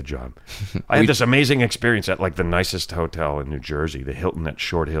didn't get the job. I had this amazing experience at like the nicest hotel in New Jersey, the Hilton at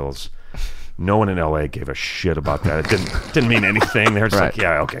Short Hills. No one in LA gave a shit about that. It didn't mean anything. They were just Right. like,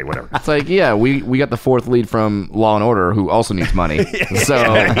 yeah, okay, whatever. It's like, yeah, we got the fourth lead from Law and Order who also needs money.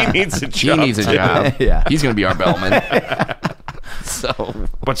 So he needs a job. he needs a too. job. Yeah. He's going to be our bellman. So,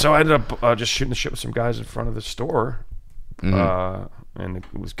 So I ended up just shooting the shit with some guys in front of the store. And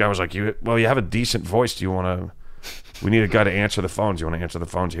this guy was like, you have a decent voice. Do you want to, we need a guy to answer the phones. You want to answer the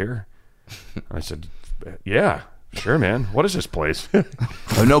phones here? And I said, yeah, sure, man. What is this place?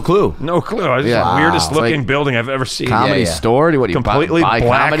 Oh, no clue. No clue. It's Yeah. the weirdest Wow. It's looking like building I've ever seen. Comedy yeah. Store? What do you Completely buy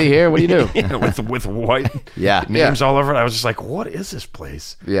black. comedy here? What do you do? Yeah, with white Yeah. names all over it. I was just like, what is this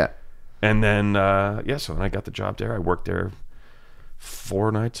place? Yeah. And then, so then I got the job there. I worked there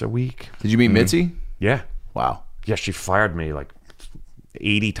 4 nights a week. Did you meet Mitzi? Yeah. Wow. Yeah, she fired me like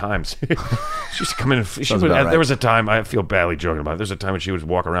 80 times. She used to come in. about right. There was a time, I feel badly joking about it. There's a time when she would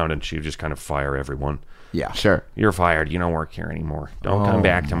walk around and she would just kind of fire everyone. Yeah. Sure. You're fired. You don't work here anymore. Don't come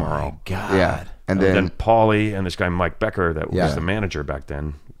back tomorrow. God. Yeah. And And then, then Paulie and this guy Mike Becker, that Yeah. was the manager back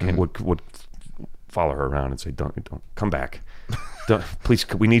then, would follow her around and say, "Don't come back. Please,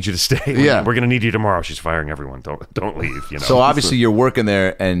 we need you to stay. Yeah. We're going to need you tomorrow." She's firing everyone. Don't leave. You know. So obviously you're working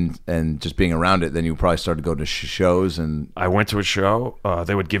there and just being around it. Then you probably started to go to shows and I went to a show.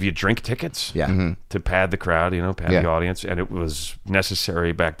 They would give you drink tickets. yeah. To pad the crowd, pad Yeah. the audience, and it was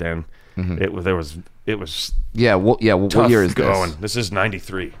necessary back then. It was yeah, what tough year is going. this? This is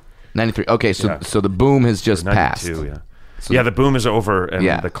 93. 93. Okay, so Yeah. so the boom has just passed. 92, yeah. Yeah, the boom is over, and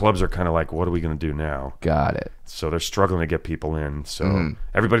Yeah. the clubs are kind of like, what are we going to do now? Got it. So they're struggling to get people in. So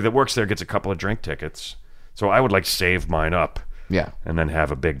everybody that works there gets a couple of drink tickets. So I would like save mine up Yeah. and then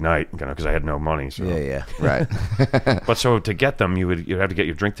have a big night, because I had no money. So. Yeah. Right. But so to get them, you'd have to get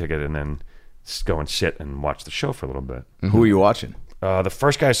your drink ticket and then go and sit and watch the show for a little bit. Who are you watching? The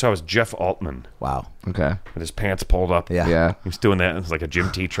first guy I saw was Jeff Altman Wow. Okay. with his pants pulled up. Yeah. Yeah. He was doing that as like a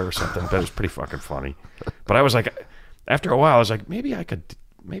gym teacher or something, but it was pretty fucking funny. But I was like, after a while, I was like, maybe I could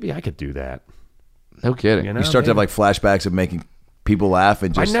do that. No kidding. You know? You start to have like flashbacks of making people laugh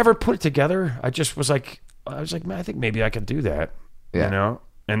and I just never put it together. I just was like, man, I think maybe I could do that. Yeah. You know?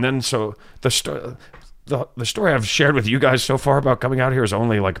 And then so the the story I've shared with you guys so far about coming out here is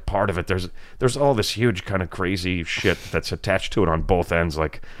only like part of it. There's all this huge kind of crazy shit that's attached to it on both ends.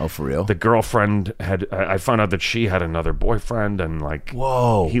 Like, Oh, for real? the girlfriend I found out that she had another boyfriend, and like,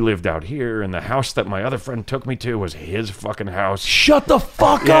 Whoa. he lived out here, and the house that my other friend took me to was his fucking house. Shut the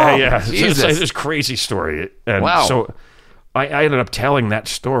fuck Yeah, up. yeah. So Jesus. it's this crazy story. And Wow. so I ended up telling that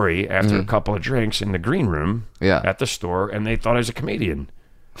story after a couple of drinks in the green room at the store, and they thought I was a comedian.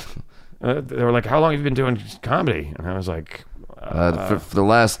 They were like, "How long have you been doing comedy?" And I was like, For the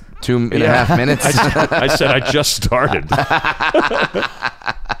last 2.5 minutes. I said, I just started.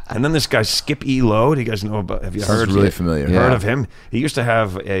 And then this guy, Skip E. Lowe, do you guys know about? Have you heard? Sounds really familiar. Yeah. Heard of him? He used to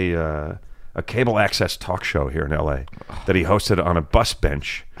have a cable access talk show here in L.A. that he hosted on a bus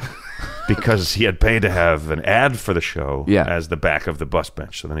bench because he had paid to have an ad for the show as the back of the bus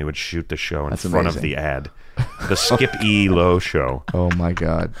bench. So then he would shoot the show in front of the ad. The Skip E. Lowe Show. Oh my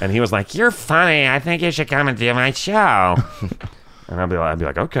God. And he was like, "You're funny. I think you should come and do my show." And I'd be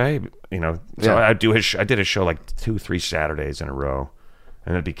like, okay, you know. So I did his show like 2-3 Saturdays in a row,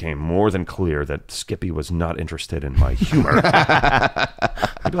 and it became more than clear that Skippy was not interested in my humor.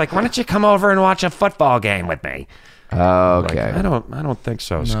 He'd be like, "Why don't you come over and watch a football game with me?" Okay. Like, I don't think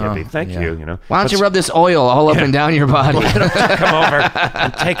so, Skippy. Thank you. You know. Why don't you rub this oil all up and down your body? Why don't you come over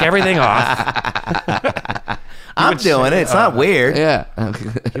and take everything off? I'm doing it. It's not weird. Yeah.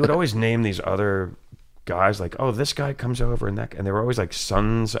 He would always name these other guys like, "Oh, this guy comes over," and they were always like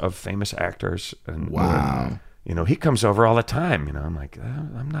sons of famous actors. And Wow. you know, he comes over all the time. You know, I'm like,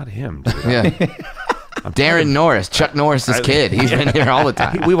 I'm not him. Dude. Yeah. Darren Norris, Chuck Norris's kid. He's been here all the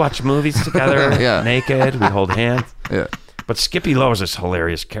time. We watch movies together, naked. We hold hands. Yeah. But Skippy Lowe is this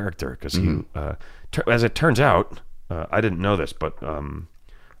hilarious character because he, as it turns out, I didn't know this, but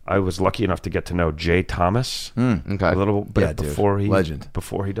I was lucky enough to get to know Jay Thomas Okay. a little bit Yeah, dude. before he Legend.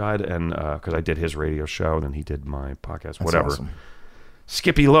 before he died, and because I did his radio show, and then he did my podcast, whatever. awesome.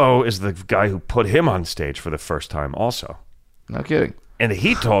 Skippy Lowe is the guy who put him on stage for the first time, also. No kidding. And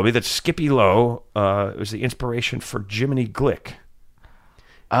he told me that Skippy Lowe was the inspiration for Jiminy Glick.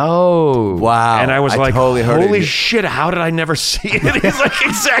 Oh. Wow. And I was like, totally heard holy it. shit, how did I never see it? He's like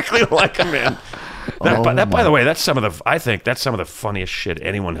exactly like him, man. By the way, I think that's some of the funniest shit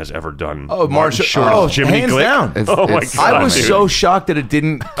anyone has ever done. Oh, Marshall. Short Oh, of Jiminy hands Glick. down. Oh my it's- god, I was dude. so shocked that it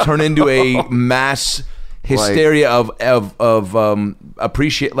didn't turn into a mass hysteria of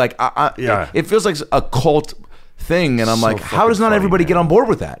appreciate. Like, Yeah. it feels like a cult thing, and I'm So like, how fucking does not funny, everybody man. get on board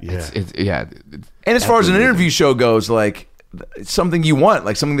with that? Yeah. And as far as an interview show goes, like, it's something you want,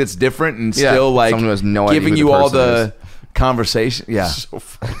 like something that's different and Yeah, still like someone who has no idea giving who you the all person the conversation. Yeah. So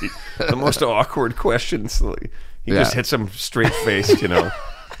funny. The most awkward questions. Like, he Yeah. just hits him straight faced, you know.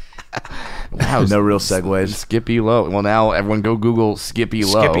 Wow. No real segues. Skippy Lowe. Well, now everyone go Google Skippy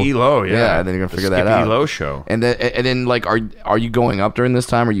Lowe. Skippy Lowe, yeah. Yeah, and then you're gonna The figure that out. Skippy Lowe Show. And then like, are you going up during this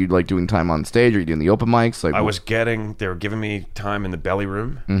time? Are you like doing time on stage? Are you doing the open mics? Like, They were giving me time in the belly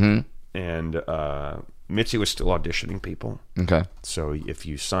room, and Mitzi was still auditioning people. Okay. So if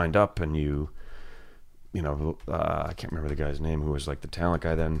you signed up and you know, I can't remember the guy's name who was like the talent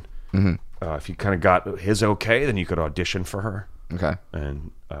guy then. If you kind of got his okay, then you could audition for her. Okay.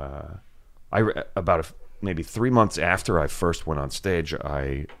 And maybe 3 months after I first went on stage,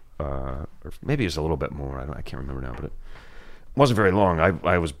 or maybe it was a little bit more. I can't remember now, but it wasn't very long.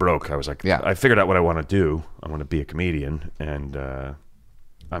 I was broke. I was like, I figured out what I want to do. I want to be a comedian, and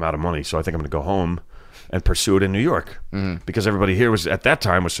I'm out of money, so I think I'm going to go home and pursue it in New York, because everybody here was at that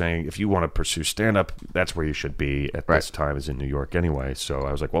time was saying, if you want to pursue stand-up, that's where you should be at this time, is in New York anyway. So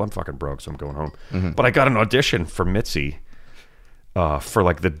I was like, well, I'm fucking broke, so I'm going home. But I got an audition for Mitzi for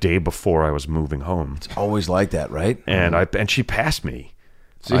like the day before I was moving home, Always like that, right? and she passed me.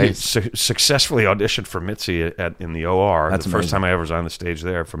 I successfully auditioned for Mitzi in the OR. That's the first amazing. time I ever was on the stage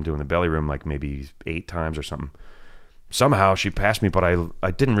there, from doing the belly room like maybe 8 times or something. Somehow she passed me, but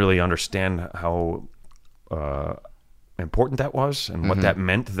I didn't really understand how important that was and what that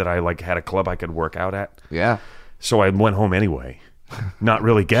meant, that I like had a club I could work out at. Yeah. So I went home anyway, not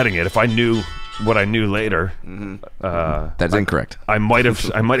really getting it. If I knew what I knew later, That's incorrect. I might have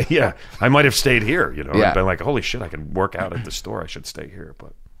stayed here. You know, Yeah. I'd been like, holy shit, I can work out at the store. I should stay here.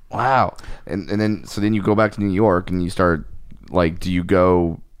 But Wow. And then you go back to New York and you start like, do you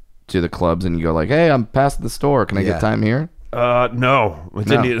go to the clubs and you go like, hey, I'm past the store. Can I Yeah. get time here? no,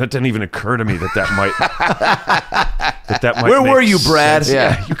 it didn't even occur to me that might. Where make were you, Brad? sense.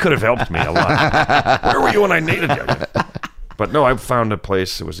 Yeah. You could have helped me a lot. Where were you when I needed you? But no, I found a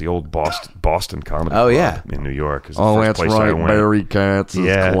place. It was the old Boston Comedy Oh, Club yeah. in New York. It was Oh, the first that's place I right, went. Barry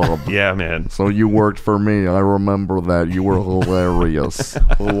Katz's club. Yeah, man. So you worked for me. I remember that. You were hilarious. The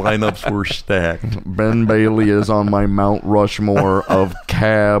lineups were stacked. Ben Bailey is on my Mount Rushmore of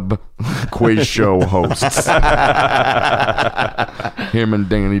cab quiz show hosts. Him and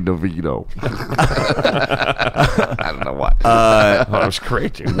Danny DeVito. I don't know why. Oh, it was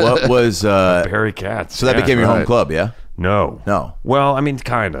great, dude. What was Barry Katz. so that became your home club? Yeah. No. No. Well, I mean,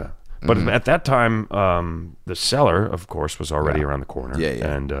 kind of. But at that time, the Cellar, of course, was already around the corner. Yeah,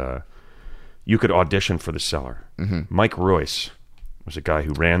 yeah. And you could audition for the Cellar. Mike Royce was a guy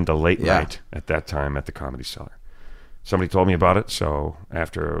who ran the late night at that time at the Comedy Cellar. Somebody told me about it, so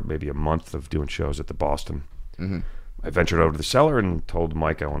after maybe a month of doing shows at the Boston, I ventured over to the Cellar and told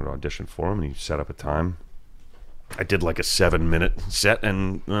Mike I wanted to audition for him, and he set up a time. I did like a 7-minute set,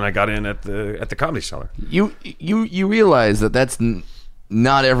 and then I got in at the Comedy Cellar. You realize that's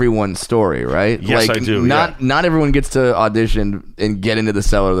not everyone's story, right? Yes, like, I do. Not everyone gets to audition and get into the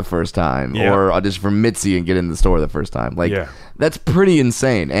Cellar the first time, or audition for Mitzi and get into the store the first time. Like, that's pretty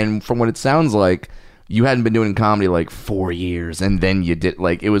insane. And from what it sounds like, you hadn't been doing comedy like 4 years, and then you did.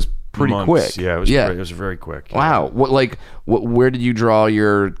 Like, it was pretty Months. quick. Yeah, it was very quick. Yeah. Wow. Where did you draw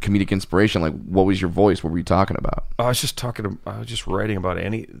your comedic inspiration? Like, what was your voice? What were you talking about? I was just writing about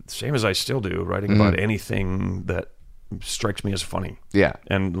same as I still do, writing about anything that strikes me as funny. Yeah.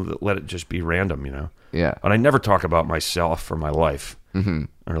 And let it just be random, you know? Yeah. And I never talk about myself or my life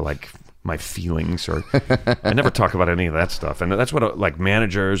or like my feelings or I never talk about any of that stuff. And that's what like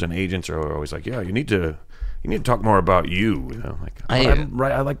managers and agents are always like, yeah, you need to talk more about you know, like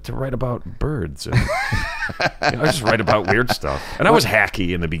I like to write about birds. And, I just write about weird stuff. And I was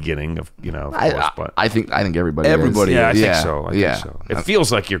hacky in the beginning of course, but I think everybody is. I think so. I Yeah. think so. It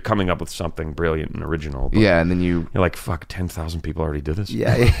feels like you're coming up with something brilliant and original. But Yeah, and then you're like, fuck, 10,000 people already did this.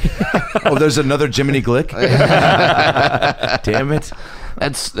 Yeah. Oh, there's another Jiminy Glick. Damn it.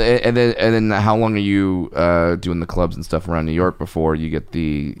 That's and then how long are you doing the clubs and stuff around New York before you get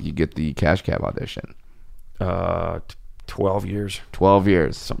the Cash Cab audition? 12 years, 12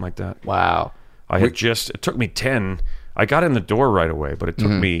 years, something like that. Wow. It took me 10. I got in the door right away, but it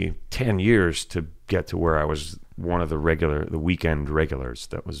took me 10 years to get to where I was one of the weekend regulars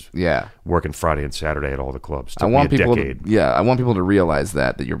that was working Friday and Saturday at all the clubs. I want people to realize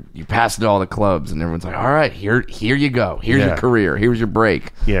that you passed it all the clubs and everyone's like, all right, here you go. Here's your career. Here's your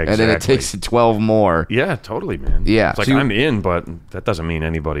break. Yeah, exactly. And then it takes you 12 more. Yeah, totally, man. Yeah. It's like I'm in, but that doesn't mean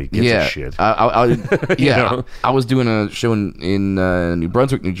anybody gives a shit. I was doing a show in New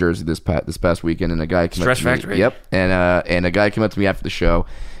Brunswick, New Jersey this past weekend, and a guy came up to me. Factory? Yep. And a guy came up to me after the show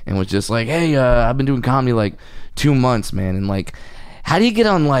and was just like, hey, I've been doing comedy like 2 months, man, and like, how do you get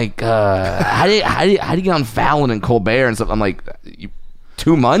on like how do you get on Fallon and Colbert and stuff? I'm like,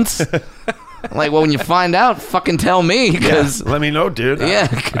 2 months? I'm like, well, when you find out, fucking tell me, because let me know, dude. Yeah,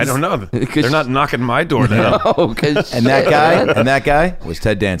 I don't know. They're not knocking my door down. No, and that guy was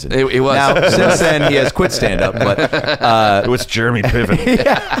Ted Danson. It was. Now, since then, he has quit stand up, but it was Jeremy Piven.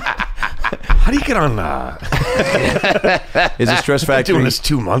 How do you get on? Is it Stress I've been Factory? doing this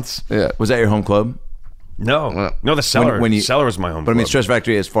 2 months. Yeah. Was that your home club? No, the Cellar. When you- Cellar was my home. But I mean, club. Stress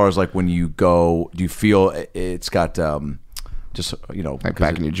Factory, as far as like when you go, do you feel it's got just Like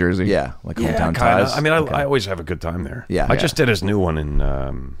back in New Jersey? Yeah, like yeah, hometown kinda. ties. I mean, I always have a good time there. Yeah. I just did his new one in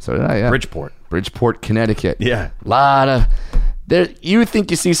So did I, yeah. Bridgeport, Connecticut. Yeah. Lot of there. You think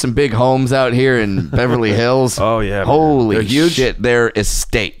you see some big homes out here in Beverly Hills? Oh, yeah, man. Holy They're huge? shit! They're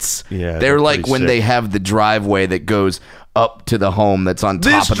estates. Yeah, they're they're like pretty when sick. they have the driveway that goes up to the home that's on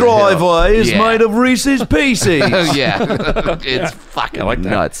top This of the hill. driveway is Yeah. made of Reese's Pieces. Yeah, it's fucking like that.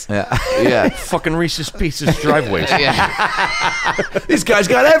 nuts. Yeah. Yeah. fucking Reese's Pieces driveways. This guy's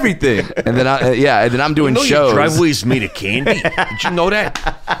got everything. And then I'm doing You know shows. your driveways made of candy. Did you know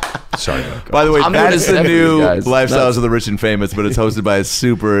that? Sorry. By the way, I'm doing that's a the set for new you guys. Lifestyles of the Rich and Famous, but it's hosted by a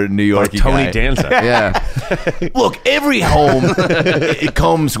super New York Tony guy. Danza. Yeah. Look, every home it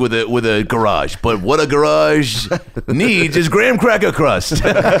comes with a garage, but what a garage needs is graham cracker crust.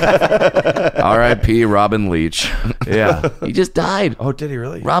 R.I.P. Robin Leach. Yeah. He just died. Oh, did he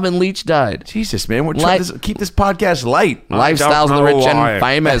really? Robin Leach died. Jesus, man, we're trying to keep this podcast light. Lifestyles of the know rich why. and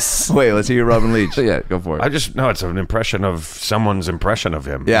famous. Wait, let's hear Robin Leach. Yeah, go for it. I just know it's an impression of someone's impression of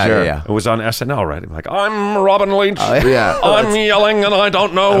him. Yeah, Sure. yeah. It was on SNL, right? Like, I'm Robin Leach. Yeah. I'm yelling and I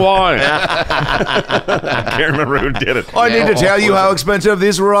don't know why. I can't remember who did it. I need to tell you how expensive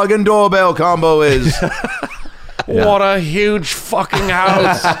this rug and doorbell combo is. What a huge fucking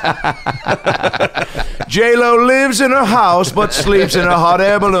house. J-Lo lives in her house but sleeps in a hot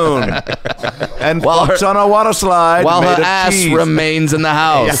air balloon. And While fucks her- on a water slide While made her of ass cheese. remains in the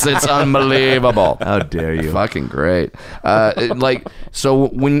house. It's unbelievable. How dare you? Fucking great. So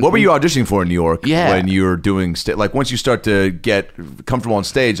when What were you auditioning for in New York Yeah. when you were doing like once you start to get comfortable on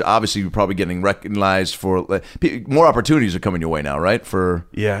stage, obviously you're probably getting recognized for more opportunities are coming your way now, right? For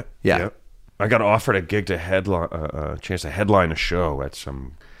Yeah. Yeah. I got offered a gig to headline, a chance to headline a show at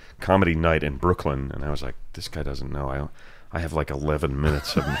some comedy night in Brooklyn, and I was like, this guy doesn't know. I have like 11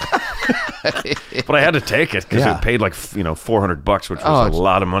 minutes of but I had to take it because Yeah. it paid like $400, which was a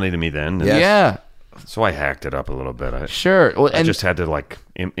lot of money to me then. And yeah, so I hacked it up a little bit. sure. Well, I and just had to like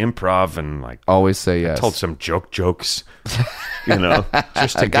improv and like always say yes. told some jokes,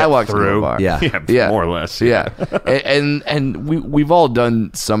 just to A guy get walks into a through. bar. Yeah. More or less. Yeah, and we've all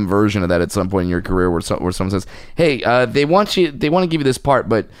done some version of that at some point in your career where someone says, "Hey, they want to give you this part,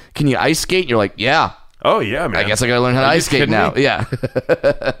 but can you ice skate?" And you're like, "Yeah, Oh yeah, man. I guess I got to learn how to Are you ice skate kidding now." me? Yeah,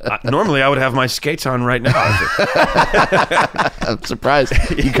 Normally I would have my skates on right now. I'm surprised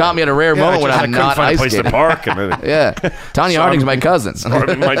you caught me at a rare moment when I I'm couldn't not find a ice place skating. to park. And then, Yeah, Tanya So Harding's I'm- my cousin. I'm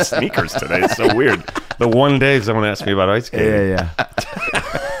in my sneakers today. It's so weird. The one day someone asked me about ice skating. yeah.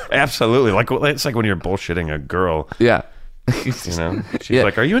 Absolutely. It's like when you're bullshitting a girl. Yeah. She's Yeah.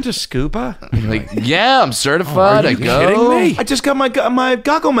 like, "Are you into scuba?" Like, yeah, I'm certified. Are you I go. kidding me? I just got my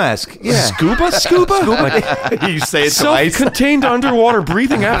goggle mask. Yeah. Scuba? Like, You say it twice. self-contained underwater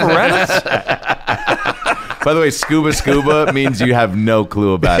breathing apparatus. By the way, scuba means you have no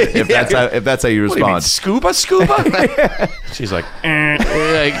clue about it. If that's how you What do you mean, respond. scuba? She's like,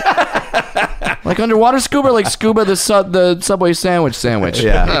 Like underwater scuba, or like scuba the Subway sandwich.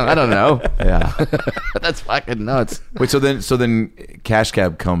 Yeah. I don't know. Yeah. That's fucking nuts. Wait. So then, Cash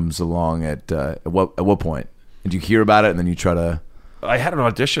Cab comes along at what point? Did you hear about it and then you try to? I had an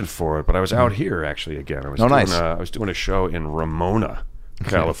audition for it, but I was out here actually again. I was nice. I was doing a show in Ramona,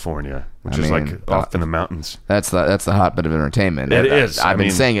 California, which I is mean, like off in the mountains. That's the hotbed of entertainment. It is. I've I been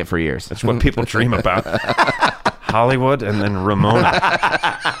mean, saying it for years. That's what people dream about. Hollywood and then Ramona.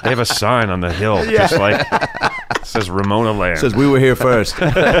 They have a sign on the hill, just like it says Ramona Land. Says we were here first.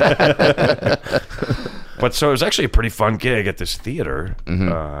 But so it was actually a pretty fun gig at this theater.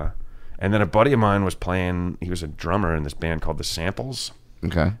 And then a buddy of mine was playing. He was a drummer in this band called The Samples.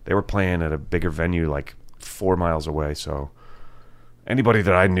 Okay. They were playing at a bigger venue like 4 miles away. So anybody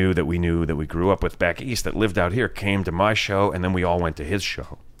that I knew that we grew up with back east that lived out here came to my show, and then we all went to his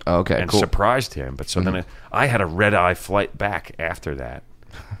show. Okay. And Cool. surprised him. But so then I had a red-eye flight back after that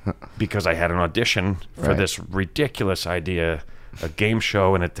because I had an audition for Right. this ridiculous idea, a game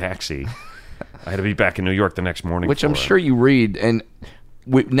show in a taxi. I had to be back in New York the next morning. Which for I'm it. sure you read. And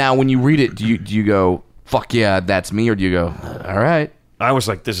now, when you read it, do you go, "Fuck yeah, that's me," or do you go, "All right"? I was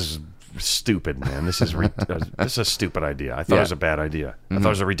like, this is stupid, man. This is this is a stupid idea. I thought it was a bad idea. I thought it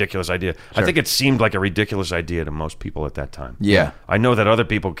was a ridiculous idea. I think it seemed like a ridiculous idea to most people at that time. Yeah. I know that other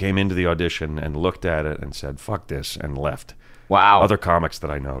people came into the audition and looked at it and said, fuck this, and left. Wow. Other comics that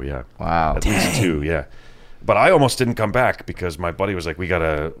I know, yeah. Wow. At least two, yeah. But I almost didn't come back because my buddy was like,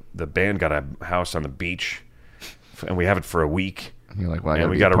 the band got a house on the beach, and we have it for a week. You're like, well, I And gotta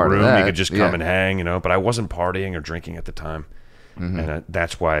we be got a part of room. that. You could just come Yeah. and hang, But I wasn't partying or drinking at the time, and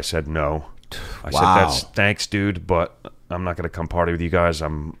that's why I said no. I Wow. said, thanks, dude, but I'm not going to come party with you guys.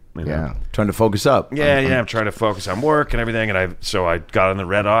 I'm, Yeah. Trying to focus up. I'm trying to focus on work and everything. And so I got on the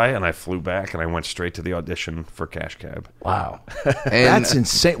red eye and I flew back and I went straight to the audition for Cash Cab. Wow. And That's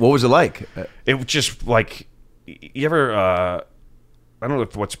insane. What was it like? It was just like, you ever, I don't know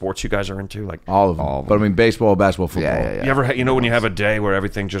what sports you guys are into. Like, All of them. But I mean, baseball, basketball, football. Yeah. you ever, when you have a day where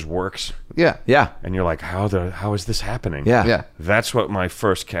everything just works Yeah. Yeah. and you're like, how is this happening? Yeah. Yeah. That's what my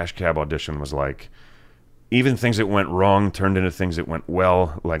first Cash Cab audition was like. Even things that went wrong turned into things that went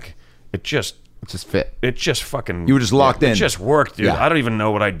well. Like, it just fit. fucking... You were just locked in. It just worked, dude. Yeah. I don't even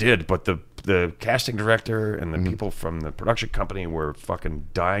know what I did, but the casting director and the people from the production company were fucking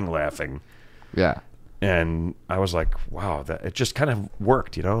dying laughing. Yeah. And I was like, wow, that it just kind of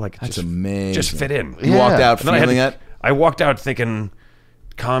worked, Like, That's just, amazing. Just fit in. You walked Yeah. out And then I had feeling to- it? I walked out thinking,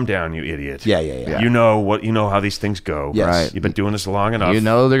 calm down, you idiot. Yeah. You know how these things go. Yes. Right. You've been doing this long enough. You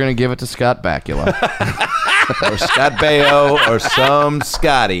know they're going to give it to Scott Bakula. Or Scott Baio or some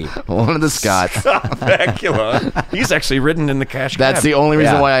Scotty. One of the Scotts. Bakula. He's actually written in the Cash That's Cab. the only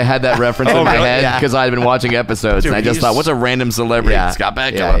reason Yeah. why I had that reference Oh, in my really? head, Yeah. because I'd been watching episodes Dude, and I just he's- thought, what's a random celebrity? Yeah. Scott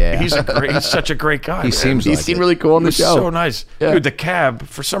Bakula. Yeah. He's such a great guy. He man. seems He like seemed it. really cool on the He's show. so nice. Yeah. Dude, the cab,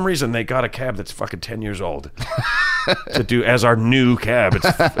 for some reason, they got a cab that's fucking 10 years old to do as our new cab.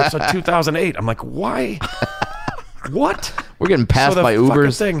 It's a 2008. I'm like, why? what? We're getting passed So the by fucking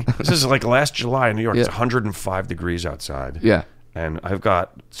Ubers. thing. This is like last July in New York. Yeah. It's 105 degrees outside. Yeah. And I've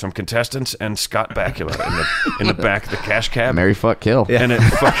got some contestants and Scott Bakula in the back of the cash cab. Marry, fuck, kill. And it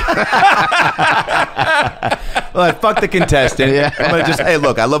Well, I fuck the contestant. Yeah. I'm gonna just hey,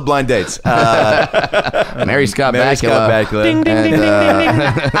 look, I love blind dates. Marry Scott Mary Scott Bakula.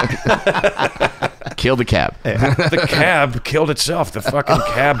 Bakula. Kill the cab. the cab killed itself. The fucking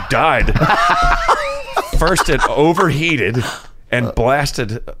cab died. First, it overheated and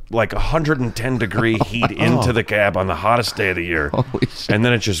blasted like 110 degree heat into the cab on the hottest day of the year. Holy shit. And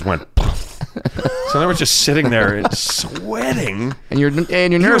then it just went. So they were just sitting there sweating. And you're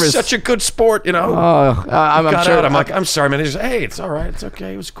You're nervous. such a good sport, you know. I'm Got sure. out. I'm like, I'm sorry, man. He just, hey, it's all right. It's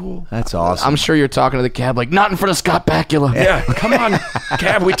okay. It was cool. That's awesome. I'm sure you're talking to the cab like, not in front of Scott Bakula. Yeah, come on,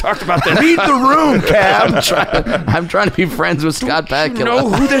 cab. We talked about that. Read the room, cab. I'm trying to be friends with Scott Bakula. You know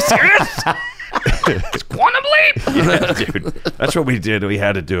who this is? It's Quantum Leap. Yeah, dude. That's what we did. We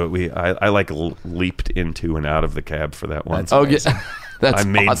had to do it. I like leaped into and out of the cab for that one. Oh, yeah. That's I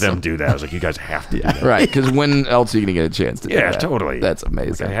made awesome. them do that. I was like, you guys have to do that. Right, because when else are you going to get a chance to do Yeah, that? totally. That's Like,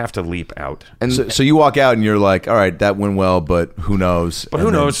 amazing. I have to leap out. And So you walk out and you're like, all right, that went well, but who knows? But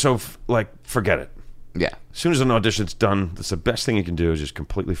who knows? So, forget it. yeah. As soon as an audition's done, that's the best thing you can do is just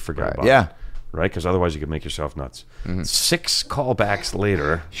completely forget about Yeah. it. Right? Because otherwise you can make yourself nuts. 6 callbacks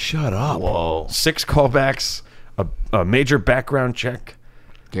later. Shut up. Whoa. 6 callbacks, a major background check,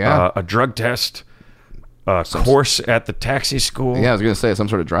 Yeah. a drug test, a course at the taxi school, Yeah, I was going to say some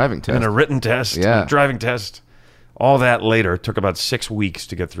sort of driving test. and a written test, Yeah. and a driving test. All that later took about 6 weeks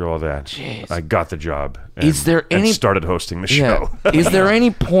to get through all that. Jeez. I got the job. Is there and any- started hosting the Yeah. show? Is there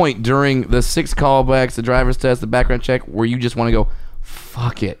any point during the 6 callbacks, the driver's test, the background check, where you just want to go,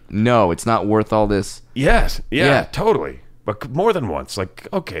 fuck it. No, it's not worth all this. Yes. Yeah, Yeah. totally. But more than once. Like,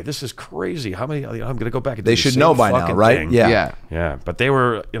 okay, this is crazy. How many? I'm going to go back and do They the should same know by now, fucking right? thing. Yeah. Yeah. Yeah, but they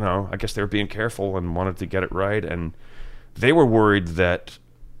were, I guess they were being careful and wanted to get it right, and they were worried that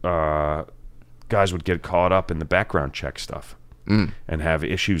guys would get caught up in the background check stuff and have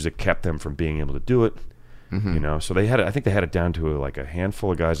issues that kept them from being able to do it. So they had, I think they had it down to like a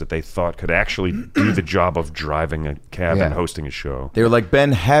handful of guys that they thought could actually do the job of driving a cab Yeah. and hosting a show. They were like,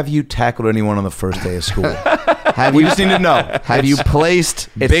 Ben, have you tackled anyone on the first day of school? Have We you just need to know. have you placed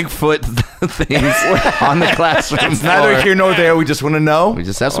Bigfoot things on the classroom It's neither floor? here nor there. We just want to know. We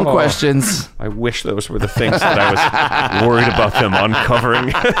just have some Oh. questions. I wish those were the things that I was worried about them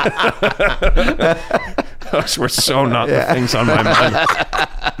uncovering. Those were so not the things on my mind.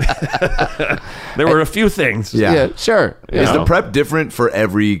 There were a few things. Yeah. Yeah, sure. You Is know. the prep different for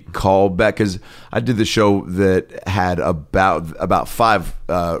every callback? Because I did the show that had about 5,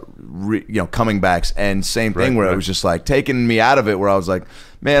 coming backs, and same thing Right, where right. it was just like taking me out of it, where I was like,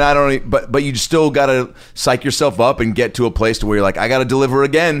 man, I don't. But you still got to psych yourself up and get to a place to where you're like, I got to deliver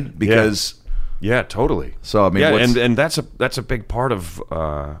again because. Yeah, totally. So, I mean, yeah, what's- and that's a big part of.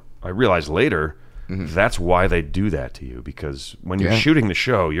 I realized later, that's why they do that to you, because when you're Yeah. shooting the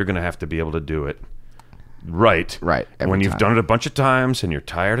show, you're going to have to be able to do it right. Right, And every when you've time. done it a bunch of times and you're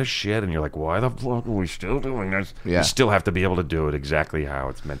tired as shit, and you're like, why the fuck are we still doing this? Yeah. You still have to be able to do it exactly how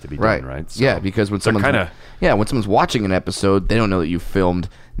it's meant to be Right. done, right? Yeah, because when they're someone's when someone's watching an episode, they don't know that you filmed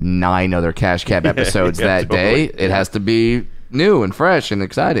 9 other Cash Cab episodes yeah, that day. totally. It has to be new and fresh and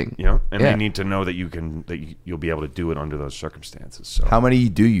exciting. and Yeah. they need to know that you'll be able to do it under those circumstances. So How many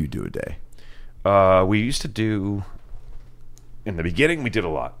do you do a day? we used to do, in the beginning, we did a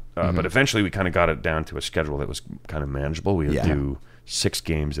lot. But eventually we kind of got it down to a schedule that was kind of manageable. We would Yeah. do 6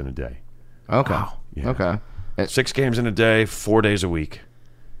 games in a day. Okay. Yeah. Okay. 6 games in a day, 4 days a week.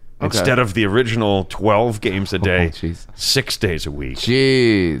 Okay. Instead of the original 12 games a day, jeez. 6 days a week.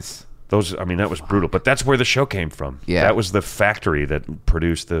 Jeez. That was brutal. But that's where the show came from. Yeah. That was the factory that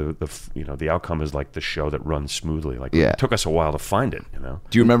produced the outcome is like the show that runs smoothly. Like, Yeah. it took us a while to find it,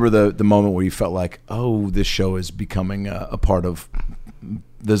 Do you remember the moment where you felt like, oh, this show is becoming a part of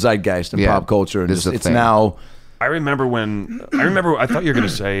the zeitgeist and Yeah. pop culture, and This is a it's thing. now. I thought you were going to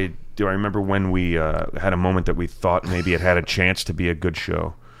say, do I remember when we had a moment that we thought maybe it had a chance to be a good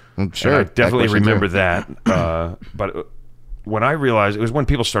show? Sure. And I definitely That question remember too. that. But when I realized, it was when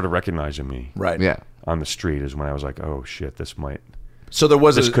people started recognizing me Right. Yeah. on the street, is when I was like, oh shit, this So there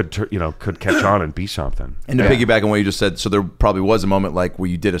was could catch on and be something. And to piggyback on what you just said, so there probably was a moment like where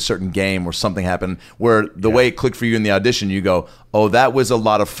you did a certain game or something happened where the way it clicked for you in the audition, you go, oh, that was a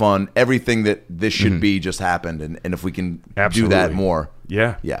lot of fun. Everything that this should be just happened. And if we can do that Absolutely. more.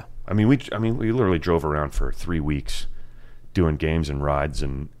 Yeah. Yeah. I mean, we literally drove around for 3 weeks doing games and rides,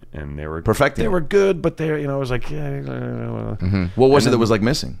 and they were Perfecting They it. were good, but they, it was like, What was it that was like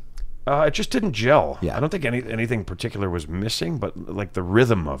missing? It just didn't gel. Yeah. I don't think anything particular was missing, but like the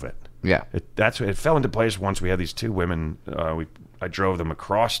rhythm of it. Yeah. It fell into place once we had these two women. I drove them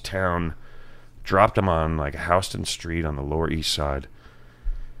across town, dropped them on like Houston Street on the Lower East Side,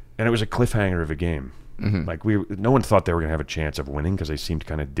 and it was a cliffhanger of a game. Like no one thought they were going to have a chance of winning because they seemed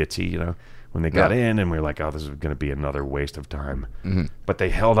kind of ditzy, when they got in, and we were like, oh, this is going to be another waste of time. But they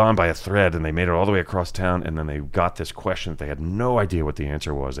held on by a thread, and they made it all the way across town, and then they got this question that they had no idea what the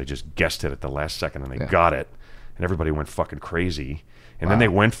answer was. They just guessed it at the last second, and they got it, and everybody went fucking crazy. And then they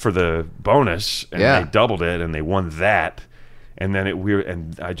went for the bonus, and they doubled it, and they won that. And then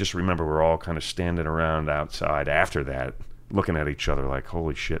and I just remember we're all kind of standing around outside after that, looking at each other like,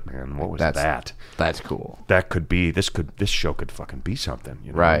 holy shit, man, what was that? That's cool. That could be, this show could fucking be something,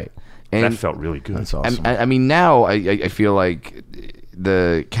 Right. And that felt really good. That's awesome. I mean, now I feel like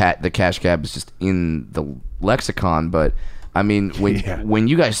the cash cab is just in the lexicon, but I mean, when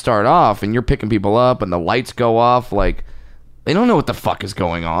you guys start off and you're picking people up and the lights go off, like, they don't know what the fuck is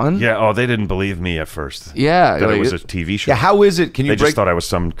going on. Yeah, they didn't believe me at first. Yeah. That it was a TV show. Yeah, how is it? Can you They just thought I was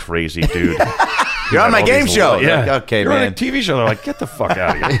some crazy dude. You're on my game show. Yeah. Like, okay, You're man. on a TV show. They're like, get the fuck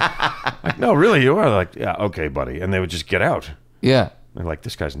out of here. Like, no, really, you are? They're like, yeah, okay, buddy. And they would just get out. Yeah. They're like,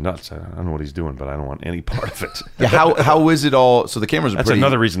 this guy's nuts. I don't know what he's doing, but I don't want any part of it. Yeah, how is it all? So the cameras are That's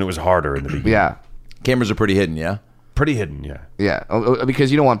another reason it was harder in the beginning. Yeah. Cameras are pretty hidden, yeah? Pretty hidden, yeah. Yeah. Because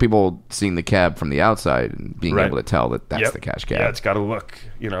you don't want people seeing the cab from the outside and being able to tell that that's the cash cab. Yeah, it's got to look,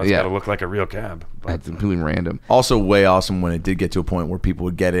 it's got to look like a real cab. But That's completely random. Also way awesome when it did get to a point where people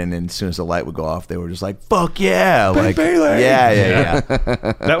would get in and as soon as the light would go off, they were just like, fuck yeah. Like, Bailey. yeah.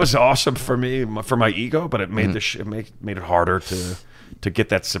 That was awesome for me, for my ego, but it made made it harder to get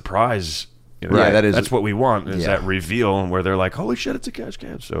that surprise. Right, that's what we want is that reveal where they're like, holy shit, it's a cash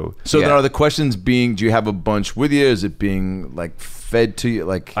cab. So then are the questions being, do you have a bunch with you? Is it being like fed to you?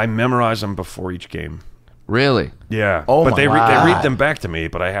 Like I memorize them before each game. Really? Yeah. Oh but my they God. read them back to me,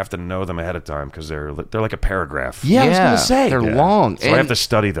 but I have to know them ahead of time because they're like a paragraph. Yeah, I was gonna say. They're Yeah. long. So I have to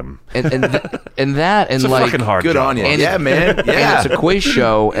study them. and that It's a like fucking hard good job. on you. And Yeah, man. And Yeah. it's a quiz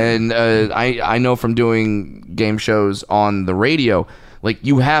show, and I know from doing game shows on the radio, like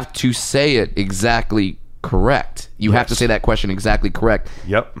you have to say it exactly correct. You have to say that question exactly correct.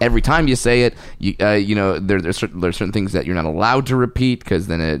 Yep. Every time you say it, there's certain things that you're not allowed to repeat because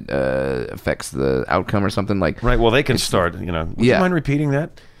then it affects the outcome or something like. Right. Well, they can start. Would you mind repeating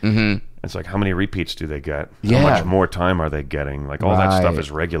that? Mm-hmm. It's like, how many repeats do they get? Yeah. How much more time are they getting? Like all that stuff Right. is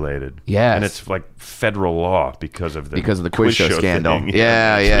regulated. Yes. And it's like federal law because of the quiz show scandal. thing.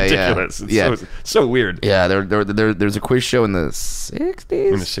 Yeah, It's yeah. ridiculous. It's Yeah. so weird. Yeah, there's a quiz show in the 60s.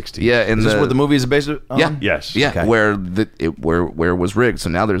 In the 60s. Yeah, Is this where the movie is based on? Yeah. Yes. Yeah, Okay. where it was rigged. So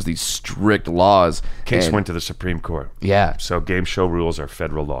now there's these strict laws. Case and- went to the Supreme Court. Yeah, So game show rules are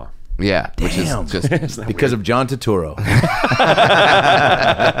federal law. yeah, which Damn. is just Because of John Turturro.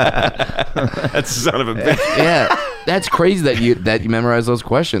 That son of a bitch. yeah. That's crazy that you memorize those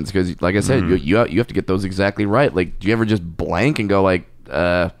questions because, like I said, you have to get those exactly right. Like, do you ever just blank and go like,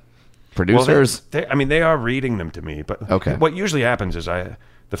 producers? Well, they are reading them to me, but Okay. what usually happens is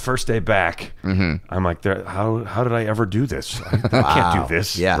the first day back, I'm like, how did I ever do this? I can't do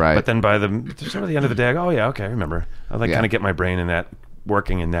this. Yeah. Right. But then by the sort of the end of the day, I go, oh yeah, okay, I remember. I kind of get my brain in that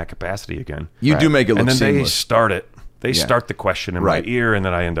working in that capacity again. You do make it look And then they seamless. start it. They start the question in Right. my ear, and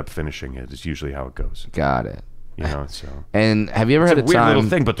then I end up finishing it. Is usually how it goes. Got it. So And have you ever it's had a weird time? little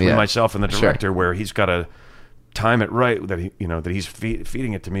thing between Yeah. myself and the Sure. director where he's got to time it right that that he's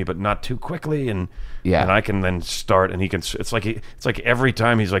feeding it to me, but not too quickly, and I can then start, and he can. It's like every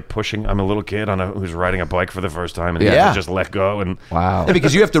time he's like pushing. I'm a little kid who's riding a bike for the first time, and he has to just let go. And Wow. Yeah,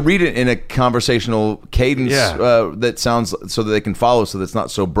 because you have to read it in a conversational cadence Yeah. that sounds so that they can follow, so that it's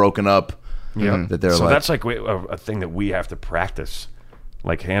not so broken up. That they're so like, that's like a thing that we have to practice,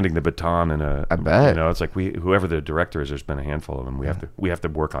 like handing the baton and I bet. it's like whoever the director is. There's been a handful of them. We have to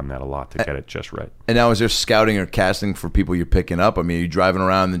work on that a lot to get it just right. And now, is there scouting or casting for people you're picking up? I mean, are you driving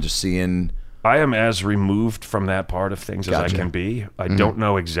around and just seeing? I am as removed from that part of things as I Gotcha. can be. I don't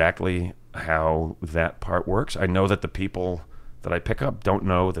know exactly how that part works. I know that the people that I pick up don't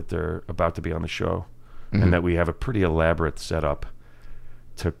know that they're about to be on the show, and that we have a pretty elaborate setup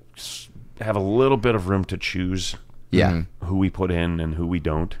to have a little bit of room to choose who we put in and who we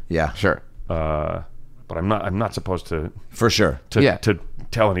don't. Yeah, Sure. But I'm not supposed to for sure. to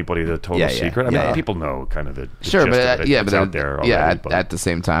tell anybody the total secret. I mean, yeah. people know kind of the Sure, gist but of it. It's but out there already. but at the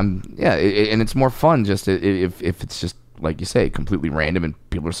same time, and it's more fun just if it's just like you say, completely random and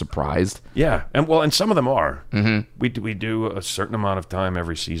people are surprised. yeah, and some of them are. Mm-hmm. We do a certain amount of time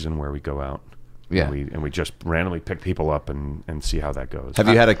every season where we go out. Yeah. And we just randomly pick people up and see how that goes. Have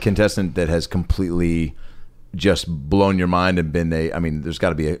you had a contestant that has completely just blown your mind and been I mean, there's got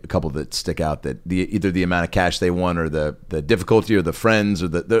to be a couple that stick out that either the amount of cash they won or the difficulty or the friends or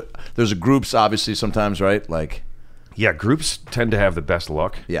there's groups obviously sometimes, right? Like, yeah, groups tend to have the best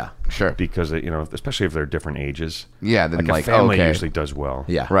luck. yeah, Sure. Because especially if they're different ages. Yeah, then like a family usually does well.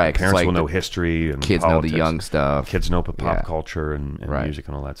 Yeah. Right. 'cause Parents like will know the history and kids politics. know the young stuff. Kids know pop Yeah. culture and Right. music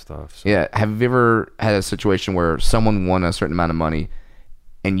and all that stuff. So. Yeah. Have you ever had a situation where someone won a certain amount of money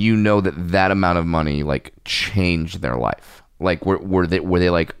and you know that amount of money like changed their life? Like were they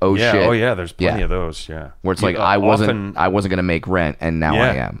like, oh Yeah, shit? oh yeah, there's plenty Yeah. of those. Yeah, Where it's like I wasn't gonna make rent and now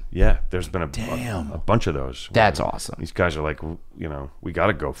I am. Yeah, there's been a bunch of those. That's awesome. These guys are like, we got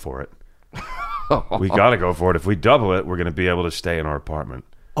to go for it. We got to go for it. If we double it, we're going to be able to stay in our apartment.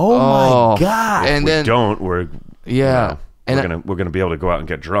 oh my god, And If then we don't, we're yeah. we're gonna be able to go out and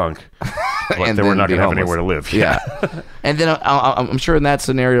get drunk, but And then we're then not be gonna have homeless. anywhere to live. Yeah. And then I'm sure in that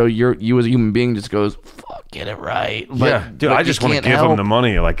scenario, you as a human being just goes, fuck, get it right. But, yeah, dude. but I you just want to can't give them help. the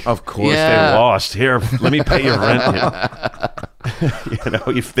money. Like, Of course. Yeah. they lost. Here, let me pay your rent.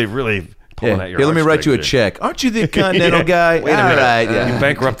 If they really pulling Yeah. at your Here, let me write you a heartstrings. check. Aren't you the Continental guy? Wait a All minute. right, yeah. You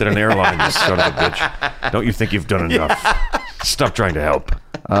bankrupted an airline, you son of a bitch. Don't you think you've done enough? Stop trying to help.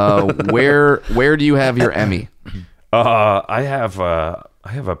 Where do you have your Emmy? I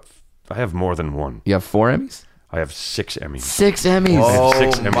have more than one. You have 4 Emmys? I have 6 Emmys. 6 Emmys. Oh,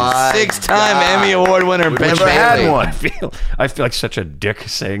 6 Emmys. my 6-time God. Emmy Award winner Ben never had Bailey. one. I feel like such a dick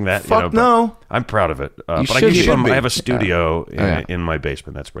saying that. Fuck but no. I'm proud of it. You But I should keep be. them. I have a studio Yeah. in my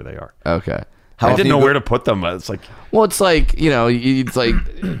basement. That's where they are. Okay. I often didn't you know go- where to put them. It's like, Well, it's like, it's like,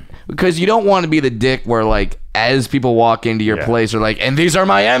 because you don't want to be the dick where, like, as people walk into your Yeah. place, are like, and these are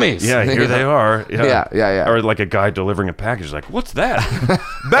my Emmys. yeah, here they are. Yeah. Or like a guy delivering a package. Like, what's that?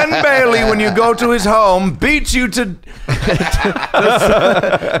 Ben Bailey, when you go to his home, beats you to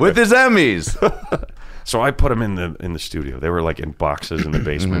with his Emmys. So I put them in the studio. They were like in boxes in the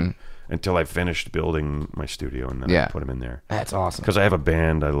basement until I finished building my studio, and then Yeah. I put them in there. That's awesome. Because I have a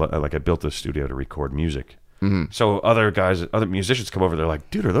band. I built a studio to record music. Mm-hmm. So other musicians come over. They're like,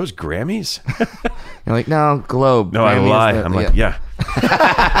 "Dude, are those Grammys?" You're like, no, Globe. No, I Grammy is lie. the- I'm like, yeah.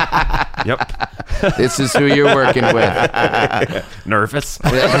 Yep. This is who you're working with. Nervous.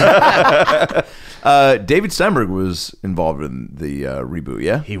 David Steinberg was involved in the reboot,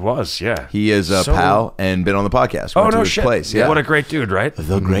 yeah? He was, yeah. He is a So- pal and been on the podcast. Oh Went to no his shit! place, yeah. What a great dude, right?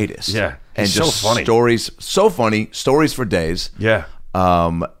 the greatest. Yeah. And He's so just funny. stories, so funny, stories for days. Yeah.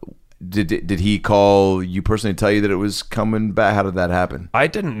 Did he call you personally to tell you that it was coming back? How did that happen? I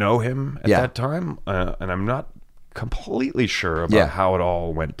didn't know him at Yeah. that time, and I'm not completely sure about Yeah. how it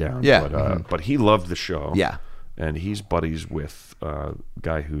all went down. Yeah. But he loved the show. Yeah. And he's buddies with a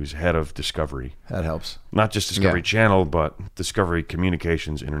guy who's head of Discovery. That helps. Not just Discovery Yeah. Channel, but Discovery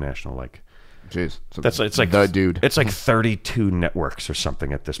Communications International. Like Jeez. So it's like the dude. It's like 32 networks or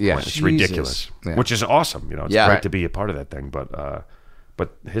something at this point. Yeah. It's Jesus. ridiculous, Yeah. which is awesome. It's Yeah. great Right. to be a part of that thing.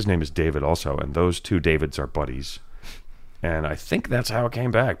 But his name is David also, and those two Davids are buddies. And I think that's how it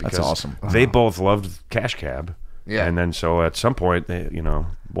came back. Because That's awesome. They both loved Cash Cab. Yeah. And then so at some point,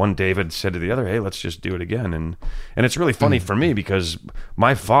 one David said to the other, "Hey, let's just do it again." And it's really funny for me because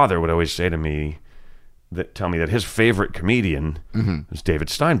my father would always say to me, tell me that his favorite comedian is David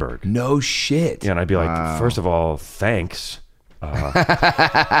Steinberg. No shit. Yeah, and I'd be like, first of all, thanks.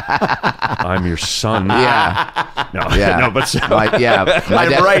 I'm your son. Yeah. No, Yeah. no, but My I'm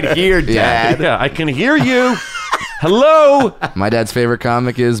dad, right here, Dad. yeah, I can hear you. Hello. My dad's favorite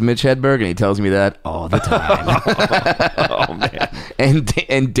comic is Mitch Hedberg, and he tells me that all the time. Oh man.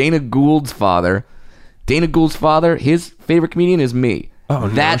 and Dana Gould's father, his favorite comedian is me. Oh, no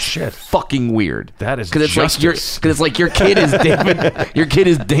that's shit. fucking weird. That is because justice. your kid is David. Your kid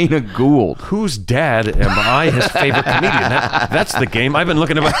is Dana Gould. Whose dad am I? His favorite comedian. That's the game. I've been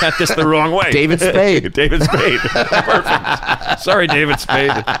looking at this the wrong way. David Spade. David Spade. Perfect. Sorry, David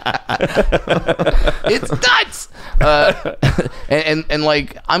Spade. It's nuts. And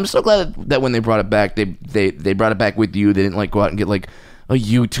like, I'm so glad that when they brought it back, they brought it back with you. They didn't like go out and get like a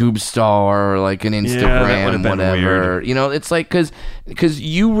YouTube star or like an that Instagram, would've been whatever. weird. It's like because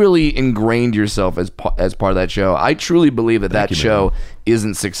you really ingrained yourself as part of that show. I truly believe that show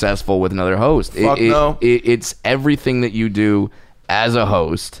isn't successful with another host. No. It's everything that you do as a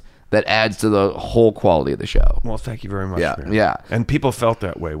host that adds to the whole quality of the show. Well, thank you very much. Yeah. man. Yeah. And people felt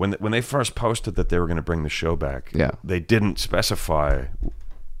that way when they first posted that they were going to bring the show back. Yeah. They didn't specify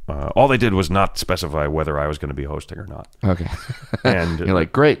All they did was not specify whether I was going to be hosting or not. Okay. And You're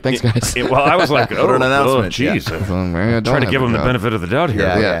like, great, thanks, guys. well, I was like, What an announcement, geez. Yeah. Trying to give them the benefit of the doubt here.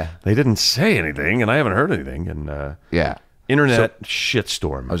 Yeah. They didn't say anything, and I haven't heard anything. And Yeah. internet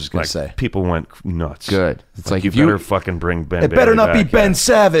shitstorm. I was just gonna say. people went nuts. Good. It's like you if you better fucking bring Ben. It better Bailey not be back. Ben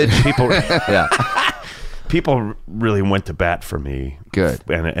Savage. People, Yeah. people really went to bat for me. Good.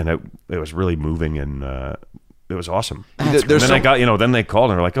 And it was really moving, and it was awesome. There's And then some- I got, then they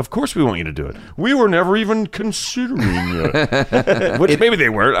called and they're like, "Of course we want you to do it. We were never even considering," which maybe they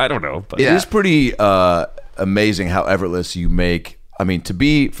were. I don't know. But It is pretty amazing how effortless you make. I mean, to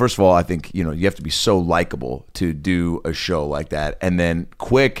be, first of all, I think, you have to be so likable to do a show like that. And then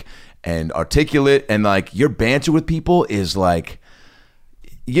quick and articulate, and like your banter with people is like,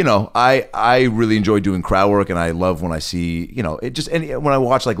 I really enjoy doing crowd work, and I love when I see, when I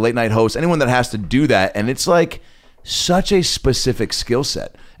watch like late night hosts, anyone that has to do that. And it's like such a specific skill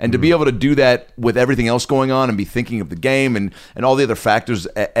set. And to be able to do that with everything else going on and be thinking of the game and all the other factors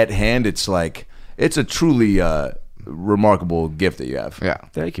at hand, it's like, it's a truly remarkable gift that you have. Yeah.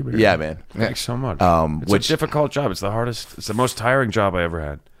 thank you, man. Yeah, man. Thanks so much. It's which- a difficult job. It's the hardest. It's the most tiring job I ever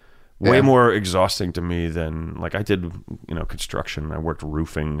had. Way more exhausting to me than, like, I did, construction. I worked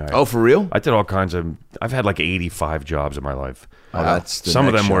roofing. Oh, for real? I did all kinds of. I've had like 85 jobs in my life. Oh, that's the Some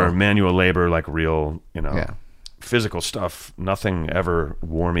of next them were show. manual labor, like real, Yeah. physical stuff. Nothing ever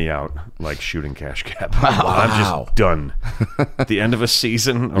wore me out like shooting cash cab. I'm just done. At the end of a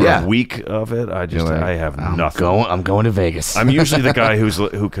season or Yeah. a week of it, I have nothing. I'm going to Vegas. I'm usually the guy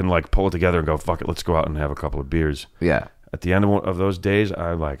who can like pull it together and go, fuck it, let's go out and have a couple of beers. Yeah. At the end of those days,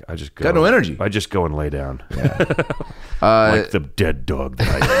 I just go. Got no energy. I just go and lay down. Uh, Like the dead dog that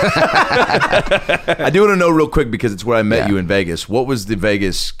I am. I do want to know real quick, because it's where I met you in Vegas. What was the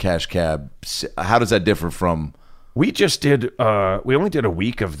Vegas Cash Cab? How does that differ from? We just did. We only did a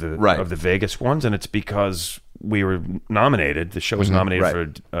week of the Vegas ones, and it's because we were nominated. The show was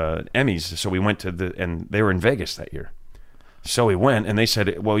nominated for Emmys, so we went to and they were in Vegas that year. So we went, and they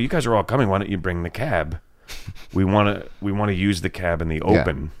said, "Well, you guys are all coming. Why don't you bring the cab? We want to use the cab in the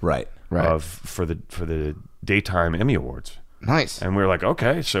open, Right. for the daytime Emmy Awards." Nice. And we were like,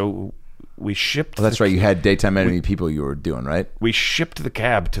 "Okay," so we shipped. Well, that's right. You had daytime enemy people you were doing, right? We shipped the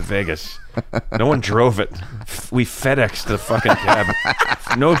cab to Vegas. No one drove it. We FedExed the fucking cab.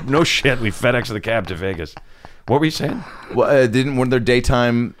 No shit. We FedExed the cab to Vegas. What were you saying? Well, weren't there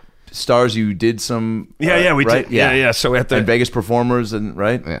daytime stars? You did some. We right? did. Yeah. So at the and Vegas performers, and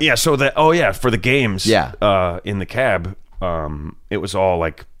right. yeah. So for the games. Yeah. In the cab, it was all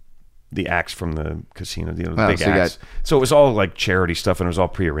like the acts from the casino, the big so you acts. So it was all like charity stuff, and it was all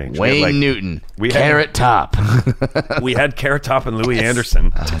prearranged. We had, Wayne like, Newton. we had- Carrot Top. We had Carrot Top and Louis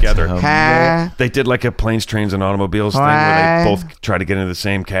Anderson together. They did like a planes, trains, and automobiles thing where they both try to get into the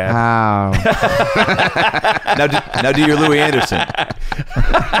same cab. Now do your Louis Anderson.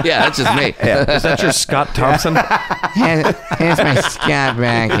 Yeah, that's just me. Is that your Scott Thompson? Here's my Scott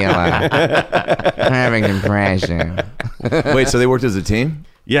Bakula. Perfect impression. Wait, so they worked as a team?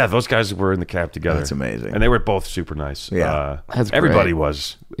 Yeah, those guys were in the cab together. That's amazing. And they were both super nice. Yeah. That's great. everybody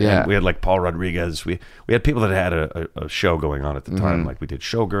was. Yeah. And we had like Paul Rodriguez. We had people that had a show going on at the time. Like we did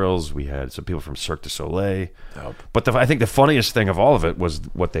Showgirls. We had some people from Cirque du Soleil. Dope. But I think the funniest thing of all of it was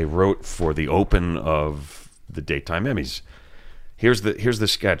what they wrote for the open of the daytime Emmys. Here's the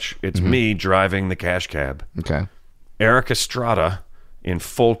sketch. It's me driving the cash cab. Okay. Eric Estrada in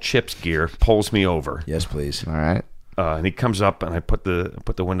full Chips gear pulls me over. Yes, please. All right. And he comes up, and I put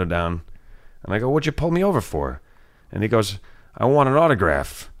the window down, and I go, "What'd you pull me over for?" And he goes, "I want an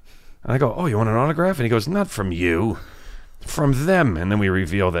autograph." And I go, "Oh, you want an autograph?" And he goes, "Not from you, from them." And then we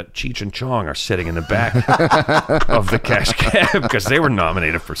reveal that Cheech and Chong are sitting in the back of the cash cab because they were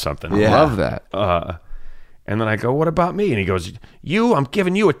nominated for something. Yeah. Love that. And then I go, "What about me?" And he goes, I'm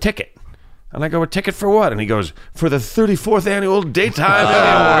giving you a ticket." And I go, "A ticket for what?" And he goes, "For the 34th annual Daytime Emmy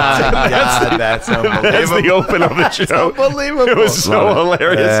Awards." That's unbelievable. That's the open of the show. Unbelievable. It was so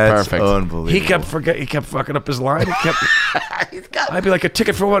hilarious. That's perfect. unbelievable. He kept fucking up his line. I'd be like, "A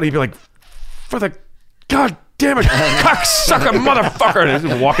ticket for what?" He'd be like, "For the God damn it, cocksucker motherfucker!" And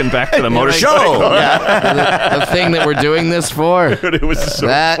he's walking back to the motor show. The thing that we're doing this for. Dude, it was so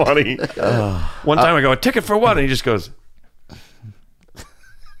funny. One time I go, "A ticket for what?" And he just goes.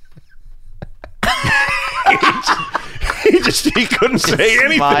 He couldn't say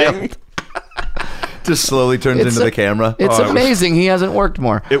anything. Just slowly turns into the camera. It's amazing he hasn't worked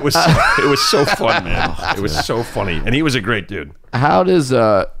more. It was so fun, man. It was so funny, and he was a great dude. How does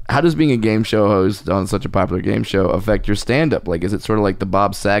being a game show host on such a popular game show affect your stand-up? Like, is it sort of like the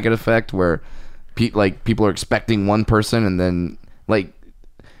Bob Saget effect, where people are expecting one person, and then like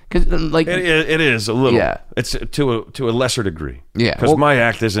 'Cause, like, it is a little. Yeah. It's to a lesser degree. Yeah. Because Well- my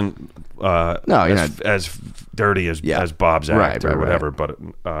act isn't you're as dirty as Bob's act or whatever, but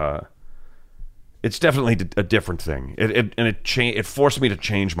it's definitely a different thing. It forced me to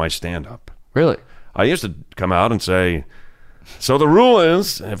change my stand-up. really? I used to come out and say, so the rule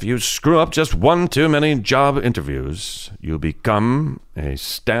is, if you screw up just one too many job interviews, you become a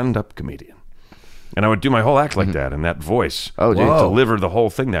stand-up comedian. And I would do my whole act like that in that voice. Oh, geez. Deliver the whole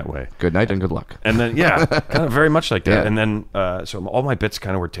thing that way. Good night and good luck. And then, kind of very much like that. Yeah. And then, so all my bits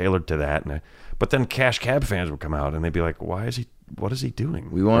kind of were tailored to that. But then Cash Cab fans would come out and they'd be like, what is he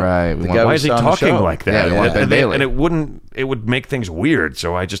doing? We want Right, the we guy want- Why we is he saw on the talking show. like that? Yeah, we want Ben Bailey. And it would make things weird.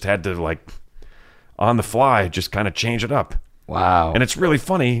 So I just had to, like, on the fly, just kind of change it up. Wow. And it's really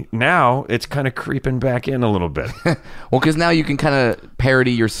funny. Now it's kind of creeping back in a little bit. Well, because now you can kind of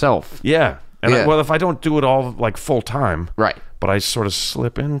parody yourself. Yeah. And Yeah. well, if I don't do it all like full time, Right. but I sort of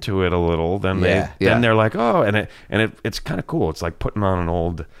slip into it a little, then Yeah. they're like, oh, it's kind of cool. It's like putting on an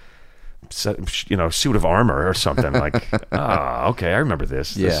old suit of armor or something. Like, okay, I remember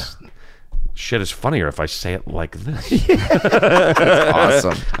this. Yeah. This shit is funnier if I say it like this.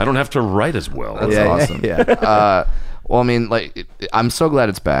 Awesome. I don't have to write as well. That's Yeah, awesome. yeah. Well, I mean, like, I'm so glad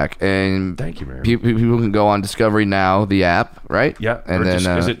it's back, and Thank you, Mary. People can go on Discovery Now, the app, right? Yeah. and Or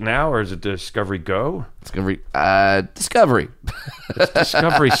then is it now or is it Discovery Go? Discovery, Discovery.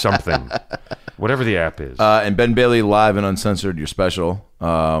 Discovery something. Whatever the app is. And Ben Bailey Live and Uncensored, your special,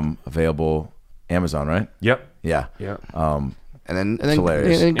 available Amazon, right? Yep. Yeah. Yeah. And then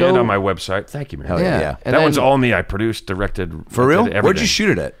hilarious. and go And on my website. Thank you, Mary. Hell yeah. And That then- one's all me. I produced, directed. For real? did Where'd you everything.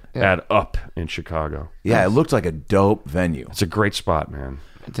 shoot it at? At Up in Chicago. Yeah, it looked like a dope venue. It's a great spot, man.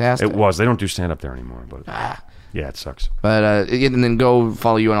 Fantastic. It was. They don't do stand up there anymore, but yeah, it sucks. But and then go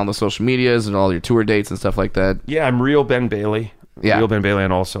follow you on all the social medias and all your tour dates and stuff like that. Yeah, I'm Real Ben Bailey. Yeah. Real Ben Bailey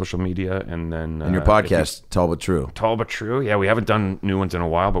on all social media, and then And your podcast, Tall But True. Tall but True. Yeah, we haven't done new ones in a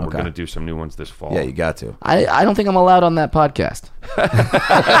while, but we're going to do some new ones this fall. Yeah, you got to. I don't think I'm allowed on that podcast.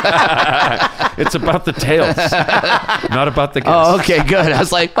 It's about the tales, not about the guests. Oh, okay, good. I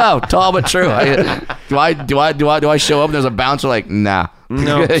was like, wow, tall but true. Do I show up and there's a bouncer like, nah.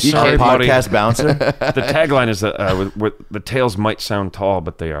 No, You sorry, can't- buddy. Podcast bouncer. The tagline is that the tales might sound tall,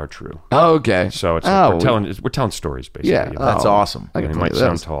 but they are true. Oh, okay. So it's oh, we're telling stories basically. yeah. You know? That's Oh, awesome. I They can might play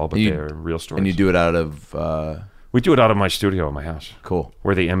sound those. tall, but And you- they're real stories. And you do it out of We do it out of my studio at my house, cool.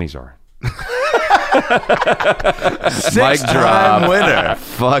 where the Emmys are. Mic drop. winner.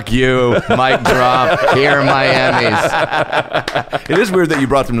 Fuck you. Mic drop. Here are my Emmys. It is weird that you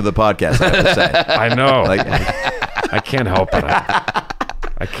brought them to the podcast, I have to say. I know. Like, I can't help it.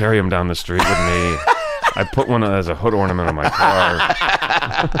 I carry them down the street with me. I put one as a hood ornament on my car.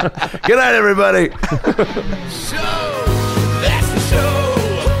 good night, everybody. Show, that's the show.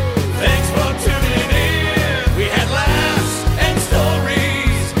 Thanks for tuning in. We had laughs and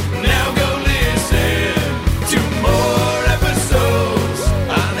stories. Now go listen to more episodes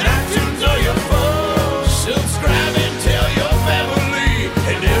on iTunes or your phone. Subscribe and tell your family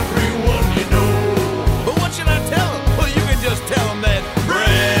and everyone you know. But what should I tell them? Well, you can just tell them that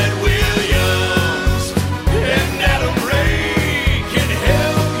Brad Williams and Adam Ray can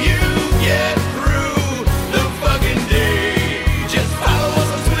help you get through the fucking day. Just follow us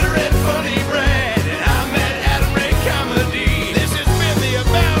on Twitter at Funny Brad, and I'm at Adam Ray Comedy. This has been the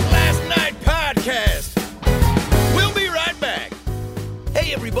About Last Night podcast. We'll be right back.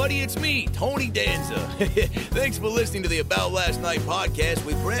 Hey everybody, it's me, Tony Danza. Thanks for listening to the About Last Night podcast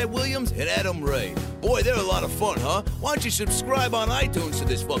with Brad Williams and Adam Ray. Boy, they're a lot of fun, huh? Why don't you subscribe on iTunes to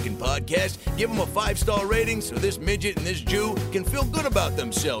this fucking podcast? Give them a 5-star rating so this midget and this Jew can feel good about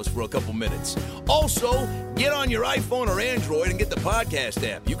themselves for a couple minutes. Also, get on your iPhone or Android and get the podcast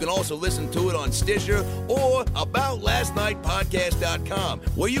app. You can also listen to it on Stitcher or aboutlastnightpodcast.com,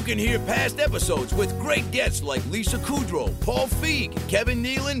 where you can hear past episodes with great guests like Lisa Kudrow, Paul Feig, Kevin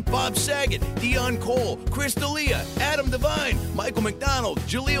Nealon, Bob Saget, Dion Cole, Chris D'Elia, Adam Devine, Michael McDonald,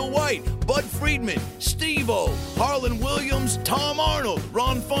 Jaleel White, Bud Friedman, Steve-O, Harlan Williams, Tom Arnold,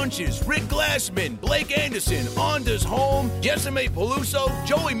 Ron Funches, Rick Glassman, Blake Anderson, Anders Holm, Jessime Peluso,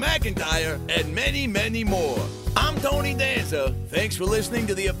 Joey McIntyre, and many, many more. I'm Tony Danza. Thanks for listening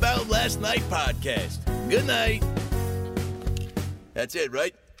to the About Last Night podcast. Good night. That's it,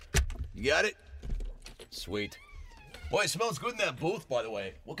 right? You got it? Sweet. Boy, it smells good in that booth, by the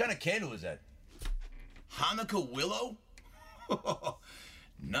way. What kind of candle is that? Hanukkah willow?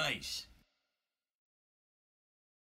 Nice.